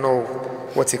 I don't know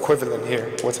what's equivalent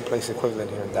here. What's a place equivalent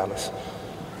here in Dallas?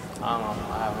 I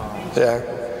don't know. Yeah,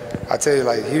 I tell you,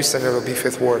 like Houston, it'll be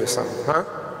Fifth Ward or something, huh?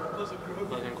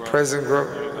 Pleasant Grove.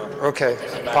 Okay,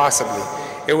 possibly.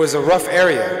 It was a rough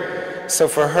area. So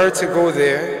for her to go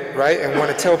there, right, and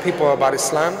want to tell people about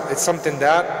Islam, it's something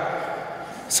that,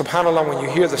 subhanAllah, when you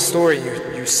hear the story,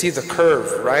 you see the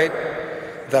curve, right,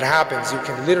 that happens. You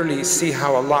can literally see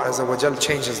how Allah Azza wa Jal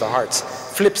changes the hearts,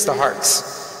 flips the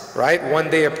hearts, right? One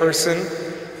day a person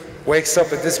wakes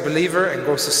up a disbeliever and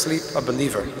goes to sleep a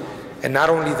believer. And not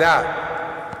only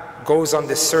that, goes on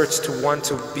this search to want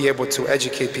to be able to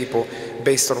educate people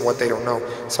based on what they don't know.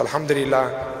 So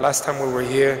alhamdulillah, last time we were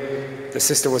here, the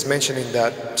sister was mentioning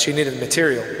that she needed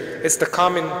material. It's the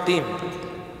common theme,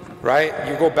 right?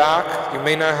 You go back, you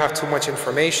may not have too much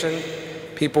information.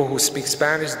 People who speak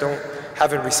Spanish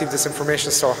haven't received this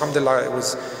information. So alhamdulillah, it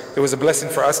was a blessing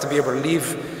for us to be able to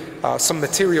leave some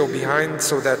material behind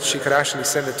so that she could actually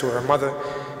send it to her mother.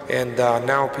 And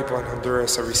now people in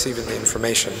Honduras are receiving the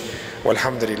information.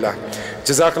 Walhamdulillah.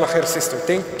 Jazakallah khair, sister.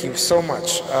 Thank you so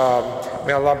much.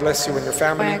 May Allah bless you and your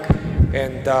family.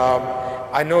 And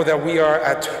I know that we are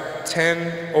at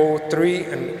 10:03,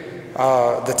 and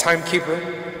the timekeeper,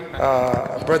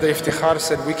 Brother Iftikhar,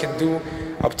 said we can do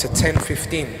up to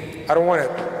 10:15. I don't want to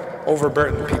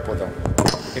overburden people though.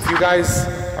 If you guys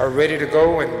are ready to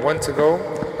go and want to go,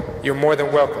 you're more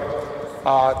than welcome.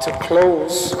 To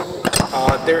close,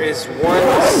 there is one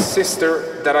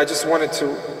sister that I just wanted to,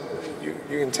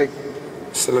 you can take,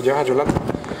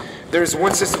 there's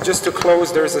one sister just to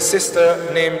close. There's a sister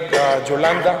named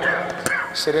Yolanda.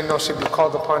 She didn't know she'd be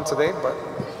called upon today, but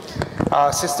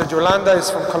Sister Yolanda is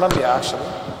from Colombia actually.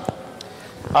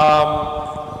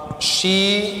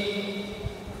 She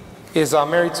is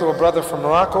married to a brother from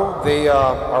Morocco. They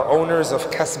are owners of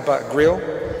Kasba Grill.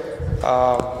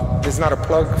 This is not a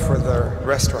plug for the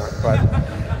restaurant, but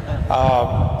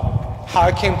how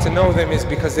I came to know them is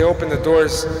because they opened the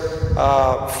doors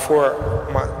for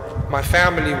my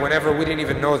family whenever we didn't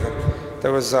even know them.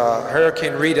 There was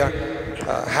Hurricane Rita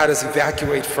had us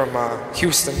evacuate from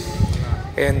Houston,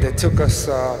 and it took us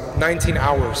 19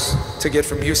 hours to get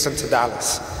from Houston to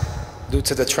Dallas due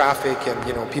to the traffic,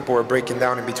 and people were breaking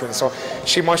down in between. So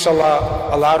she,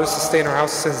 mashallah, allowed us to stay in her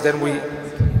house. Since then we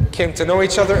came to know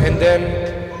each other, and then,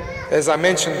 as I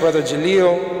mentioned, Brother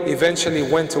Jalil eventually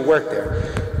went to work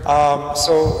there.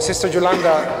 So Sister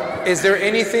Yolanda, is there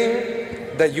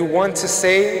anything that you want to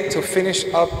say to finish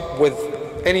up with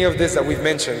any of this that we've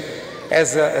mentioned?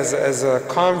 As a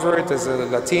convert, as a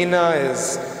Latina,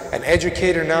 as an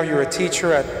educator, now you're a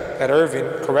teacher at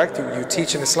Irving, correct? You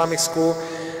teach in Islamic school,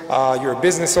 you're a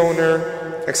business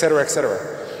owner, etc., etc.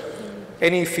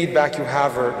 Any feedback you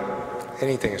have or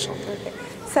anything, inshallah? Okay.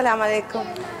 Assalamu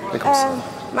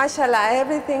alaikum. Mashallah,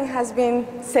 everything has been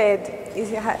said.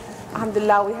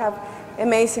 Alhamdulillah, we have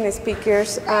amazing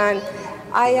speakers, and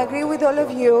I agree with all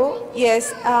of you.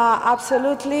 Yes,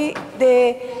 absolutely.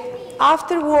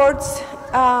 Afterwards,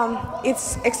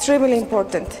 it's extremely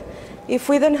important. If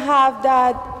we don't have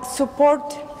that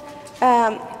support,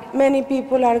 many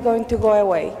people are going to go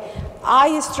away.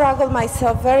 I struggled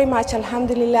myself very much,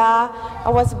 alhamdulillah. I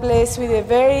was blessed with a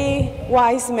very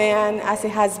wise man as a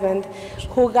husband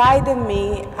who guided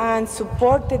me and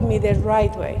supported me the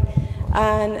right way.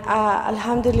 And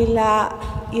alhamdulillah,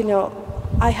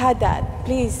 I had that.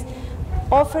 Please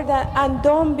offer that and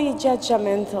don't be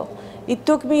judgmental. It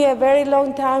took me a very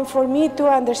long time for me to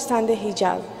understand the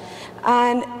hijab.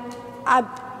 And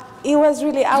it was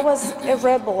really, I was a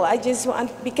rebel.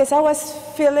 Because I was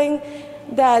feeling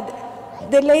that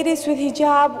the ladies with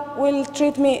hijab will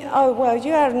treat me, oh, well,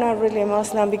 you are not really a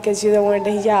Muslim because you don't wear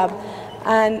the hijab.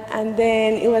 And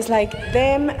then it was like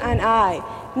them and I.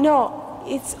 No,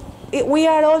 we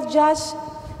are all judged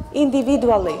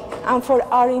individually and for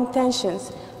our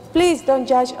intentions. Please don't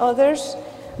judge others,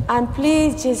 and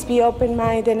please just be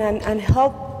open-minded and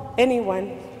help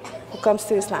anyone who comes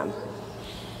to Islam.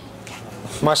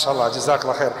 MashaAllah,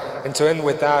 Jazakallah khair. And to end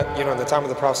with that, in the time of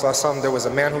the Prophet ﷺ, there was a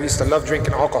man who used to love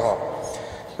drinking alcohol,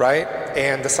 right?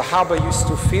 And the Sahaba used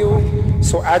to feel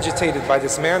so agitated by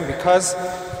this man because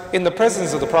in the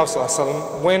presence of the Prophet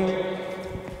ﷺ, when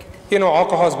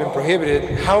alcohol has been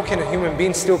prohibited, how can a human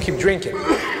being still keep drinking,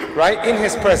 right? In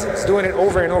his presence, doing it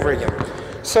over and over again.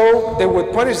 So they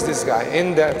would punish this guy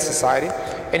in that society,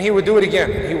 and he would do it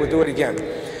again, and he would do it again.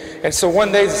 And so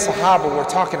one day the Sahaba were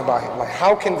talking about him, like,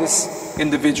 how can this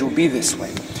individual be this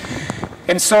way?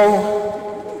 And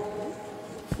so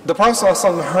the Prophet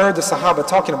ﷺ heard the Sahaba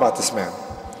talking about this man.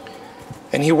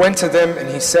 And he went to them and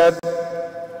he said,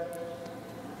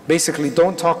 basically,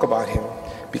 don't talk about him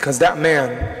because that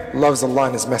man loves Allah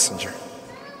and His Messenger.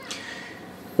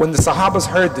 When the Sahabas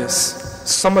heard this,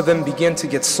 some of them began to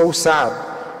get so sad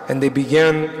and they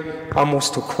began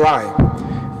almost to cry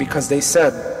because they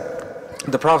said,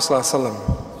 the Prophet ﷺ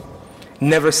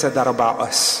never said that about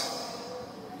us.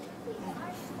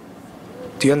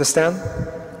 Do you understand?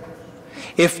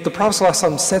 If the Prophet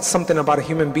ﷺ said something about a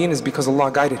human being, it's because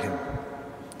Allah guided him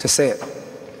to say it.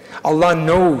 Allah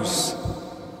knows.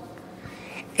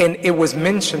 And it was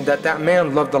mentioned that that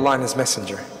man loved Allah and His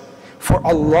Messenger. For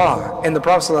Allah and the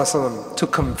Prophet ﷺ to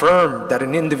confirm that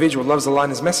an individual loves Allah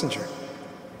and His Messenger,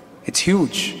 it's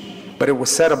huge. But it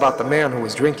was said about the man who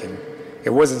was drinking. It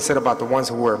wasn't said about the ones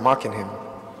who were mocking him.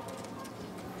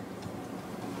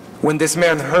 When this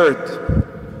man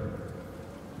heard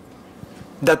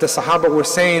that the Sahaba were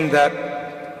saying that,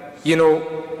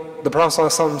 the Prophet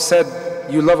ﷺ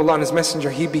said, you love Allah and His Messenger,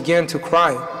 he began to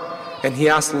cry. And he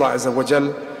asked Allah Azza wa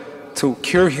Jal to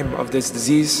cure him of this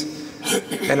disease.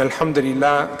 And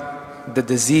alhamdulillah, the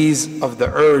disease of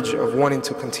the urge of wanting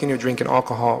to continue drinking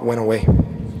alcohol went away.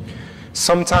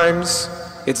 Sometimes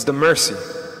it's the mercy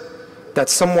that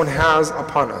someone has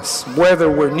upon us, whether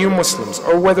we're new Muslims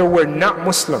or whether we're not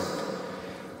Muslim,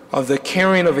 of the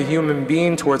caring of a human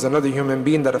being towards another human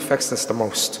being that affects us the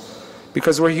most.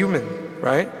 Because we're human,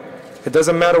 right? It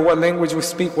doesn't matter what language we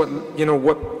speak,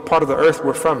 what part of the earth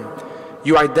we're from.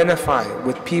 You identify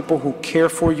with people who care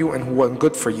for you and who want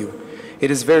good for you. It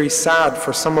is very sad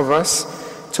for some of us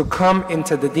to come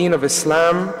into the deen of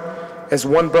Islam. As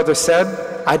one brother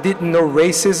said, I didn't know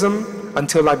racism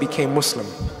until I became Muslim.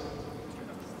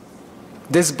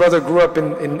 This brother grew up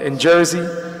in Jersey.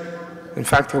 In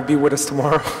fact, he'll be with us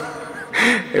tomorrow.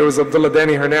 It was Abdullah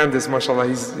Dani Hernandez, mashallah.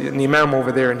 He's an imam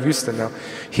over there in Houston now.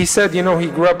 He said, he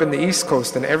grew up in the East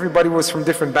Coast and everybody was from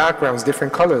different backgrounds,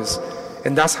 different colors.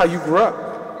 And that's how you grew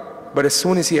up. But as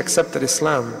soon as he accepted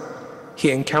Islam, he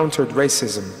encountered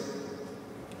racism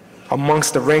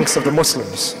amongst the ranks of the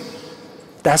Muslims.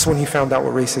 That's when he found out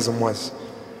what racism was.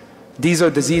 These are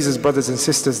diseases, brothers and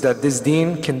sisters, that this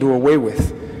deen can do away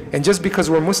with. And just because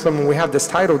we're Muslim and we have this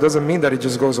title doesn't mean that it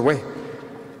just goes away.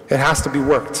 It has to be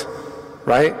worked,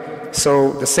 right?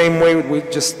 So the same way we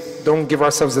just don't give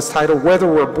ourselves this title, whether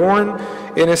we're born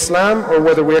in Islam or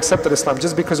whether we accepted Islam.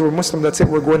 Just because we're Muslim, that's it,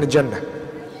 we're going to Jannah.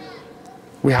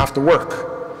 We have to work.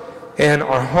 And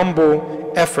our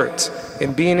humble effort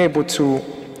in being able to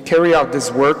carry out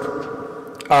this work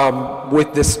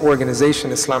with this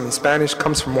organization, Islam in Spanish,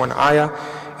 comes from one ayah,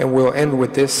 and we'll end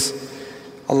with this.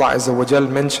 Allah Azza wa Jal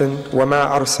mentioned, وَمَا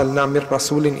أَرْسَلْنَا مِن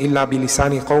رَسُولٍ إِلَّا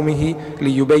بِلِسَانِ قَوْمِهِ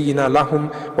لِيُبَيِّنَ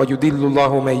لَهُمْ وَيُضِلُّ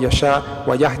اللَّهُ مَن يَشَاءُ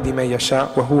وَيَهْدِ مَن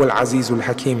يَشَاءُ وَهُوَ الْعَزِيزُ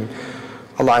الْحَكِيمُ.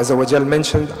 Allah Azza wa Jal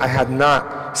mentioned, I had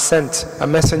not sent a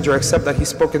messenger except that he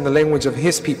spoke in the language of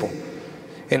his people,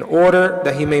 in order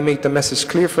that he may make the message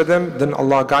clear for them. Then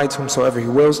Allah guides whomsoever he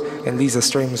wills and leads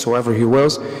astray whomsoever he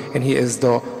wills, and he is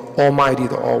the Almighty,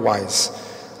 the All-Wise.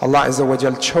 Allah Azza wa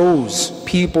Jal chose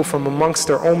people from amongst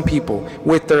their own people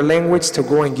with their language to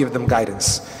go and give them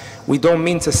guidance. We don't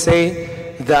mean to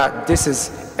say that this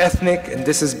is ethnic and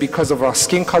this is because of our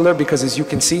skin color, because as you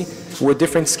can see, we're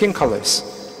different skin colors.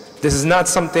 This is not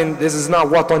something, this is not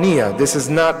wataniya, this is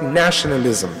not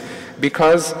nationalism.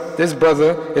 Because this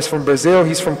brother is from Brazil,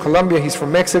 he's from Colombia, he's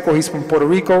from Mexico, he's from Puerto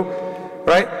Rico,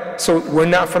 right? So we're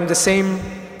not from the same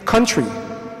country,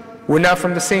 we're not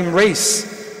from the same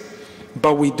race,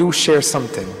 but we do share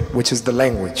something, which is the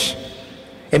language.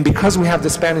 And because we have the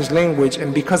Spanish language,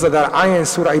 and because of that ayah in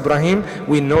Surah Ibrahim,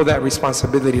 we know that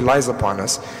responsibility lies upon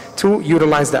us to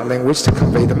utilize that language to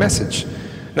convey the message.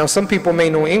 Now some people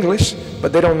may know English,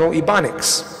 but they don't know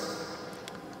Ebonics.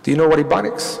 Do you know what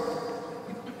Ebonics?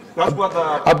 That's what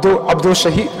Abdul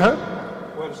Shahid, huh?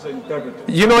 what's the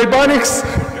interpreter? You know Ebonics?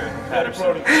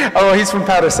 Oh, he's from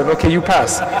Patterson. Okay, you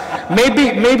pass.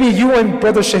 Maybe you and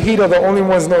Brother Shahid are the only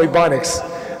ones know Ebonics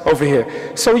over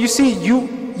here. So you see,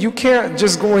 you can't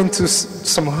just go into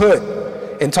some hood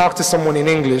and talk to someone in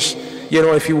English, you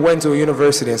know, if you went to a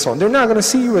university and so on. They're not going to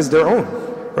see you as their own,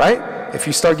 right? If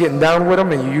you start getting down with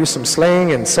them and you use some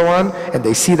slang and so on, and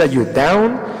they see that you're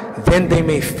down, then they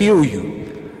may feel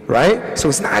you, right? So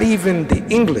it's not even the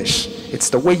English, it's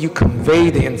the way you convey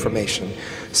the information.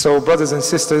 So brothers and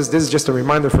sisters, this is just a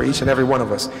reminder for each and every one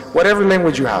of us. Whatever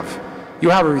language you have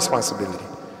a responsibility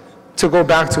to go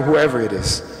back to whoever it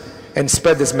is and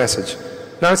spread this message.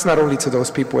 Now it's not only to those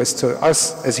people, it's to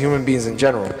us as human beings in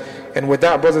general. And with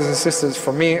that, brothers and sisters,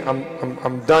 for me,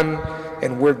 I'm done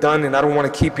and we're done, and I don't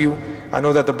want to keep you. I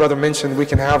know that the brother mentioned we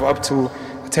can have up to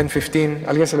 10-15.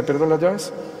 ¿Alguien se le perdió las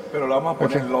llaves? Pero la vamos a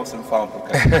poner lost and found.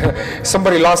 Okay.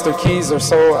 Somebody lost their keys or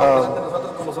so.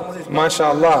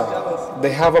 MashaAllah,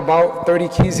 they have about 30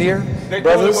 keys here. They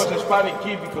brothers. told it was a Spanish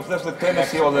key because that's the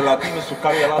tendency of the Latinos to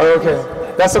carry a lot.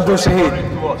 Okay, that's Abdul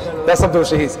Shahid. That's Abdul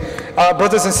Shahid.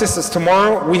 Brothers and sisters,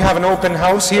 tomorrow we have an open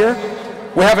house here.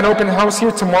 We have an open house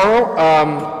here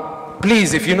tomorrow.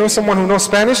 Please, if you know someone who knows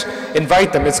Spanish,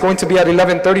 invite them. It's going to be at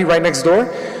 11:30 right next door.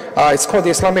 It's called the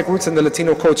Islamic Roots and the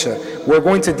Latino Culture. We're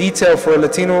going to detail for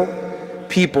Latino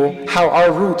people how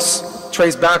our roots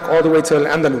trace back all the way to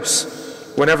Al-Andalus.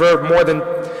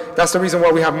 That's the reason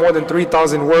why we have more than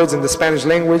 3,000 words in the Spanish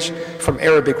language from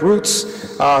Arabic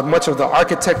roots. Much of the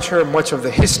architecture, much of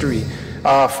the history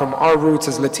from our roots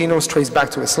as Latinos trace back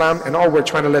to Islam. And all we're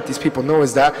trying to let these people know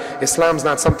is that Islam's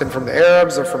not something from the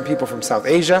Arabs or from people from South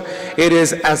Asia. It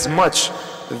is as much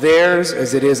theirs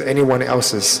as it is anyone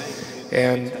else's.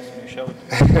 And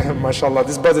mashallah,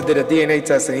 this brother did a DNA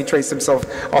test and he traced himself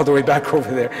all the way back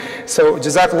over there. So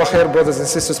jazakallah khair, brothers and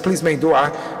sisters, please make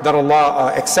dua that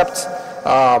Allah accept.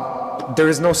 There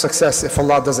is no success if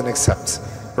Allah doesn't accept,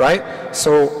 right?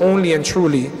 So only and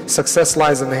truly success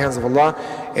lies in the hands of Allah,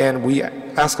 and we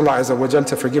ask Allah Azza wa Jal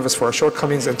to forgive us for our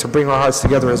shortcomings and to bring our hearts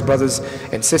together as brothers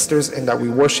and sisters, and that we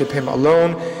worship Him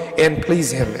alone and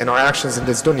please Him in our actions in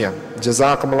this dunya.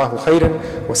 Jazakumullahu khairan.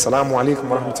 Wassalamu alaikum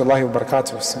wa rahmatullahi wa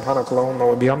barakatuh. Subhanakallahumma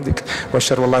wa bihamdik wa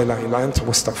ashhadu an la ilaha illa anta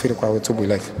wa astaghfiruka wa atubu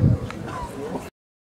ilayk.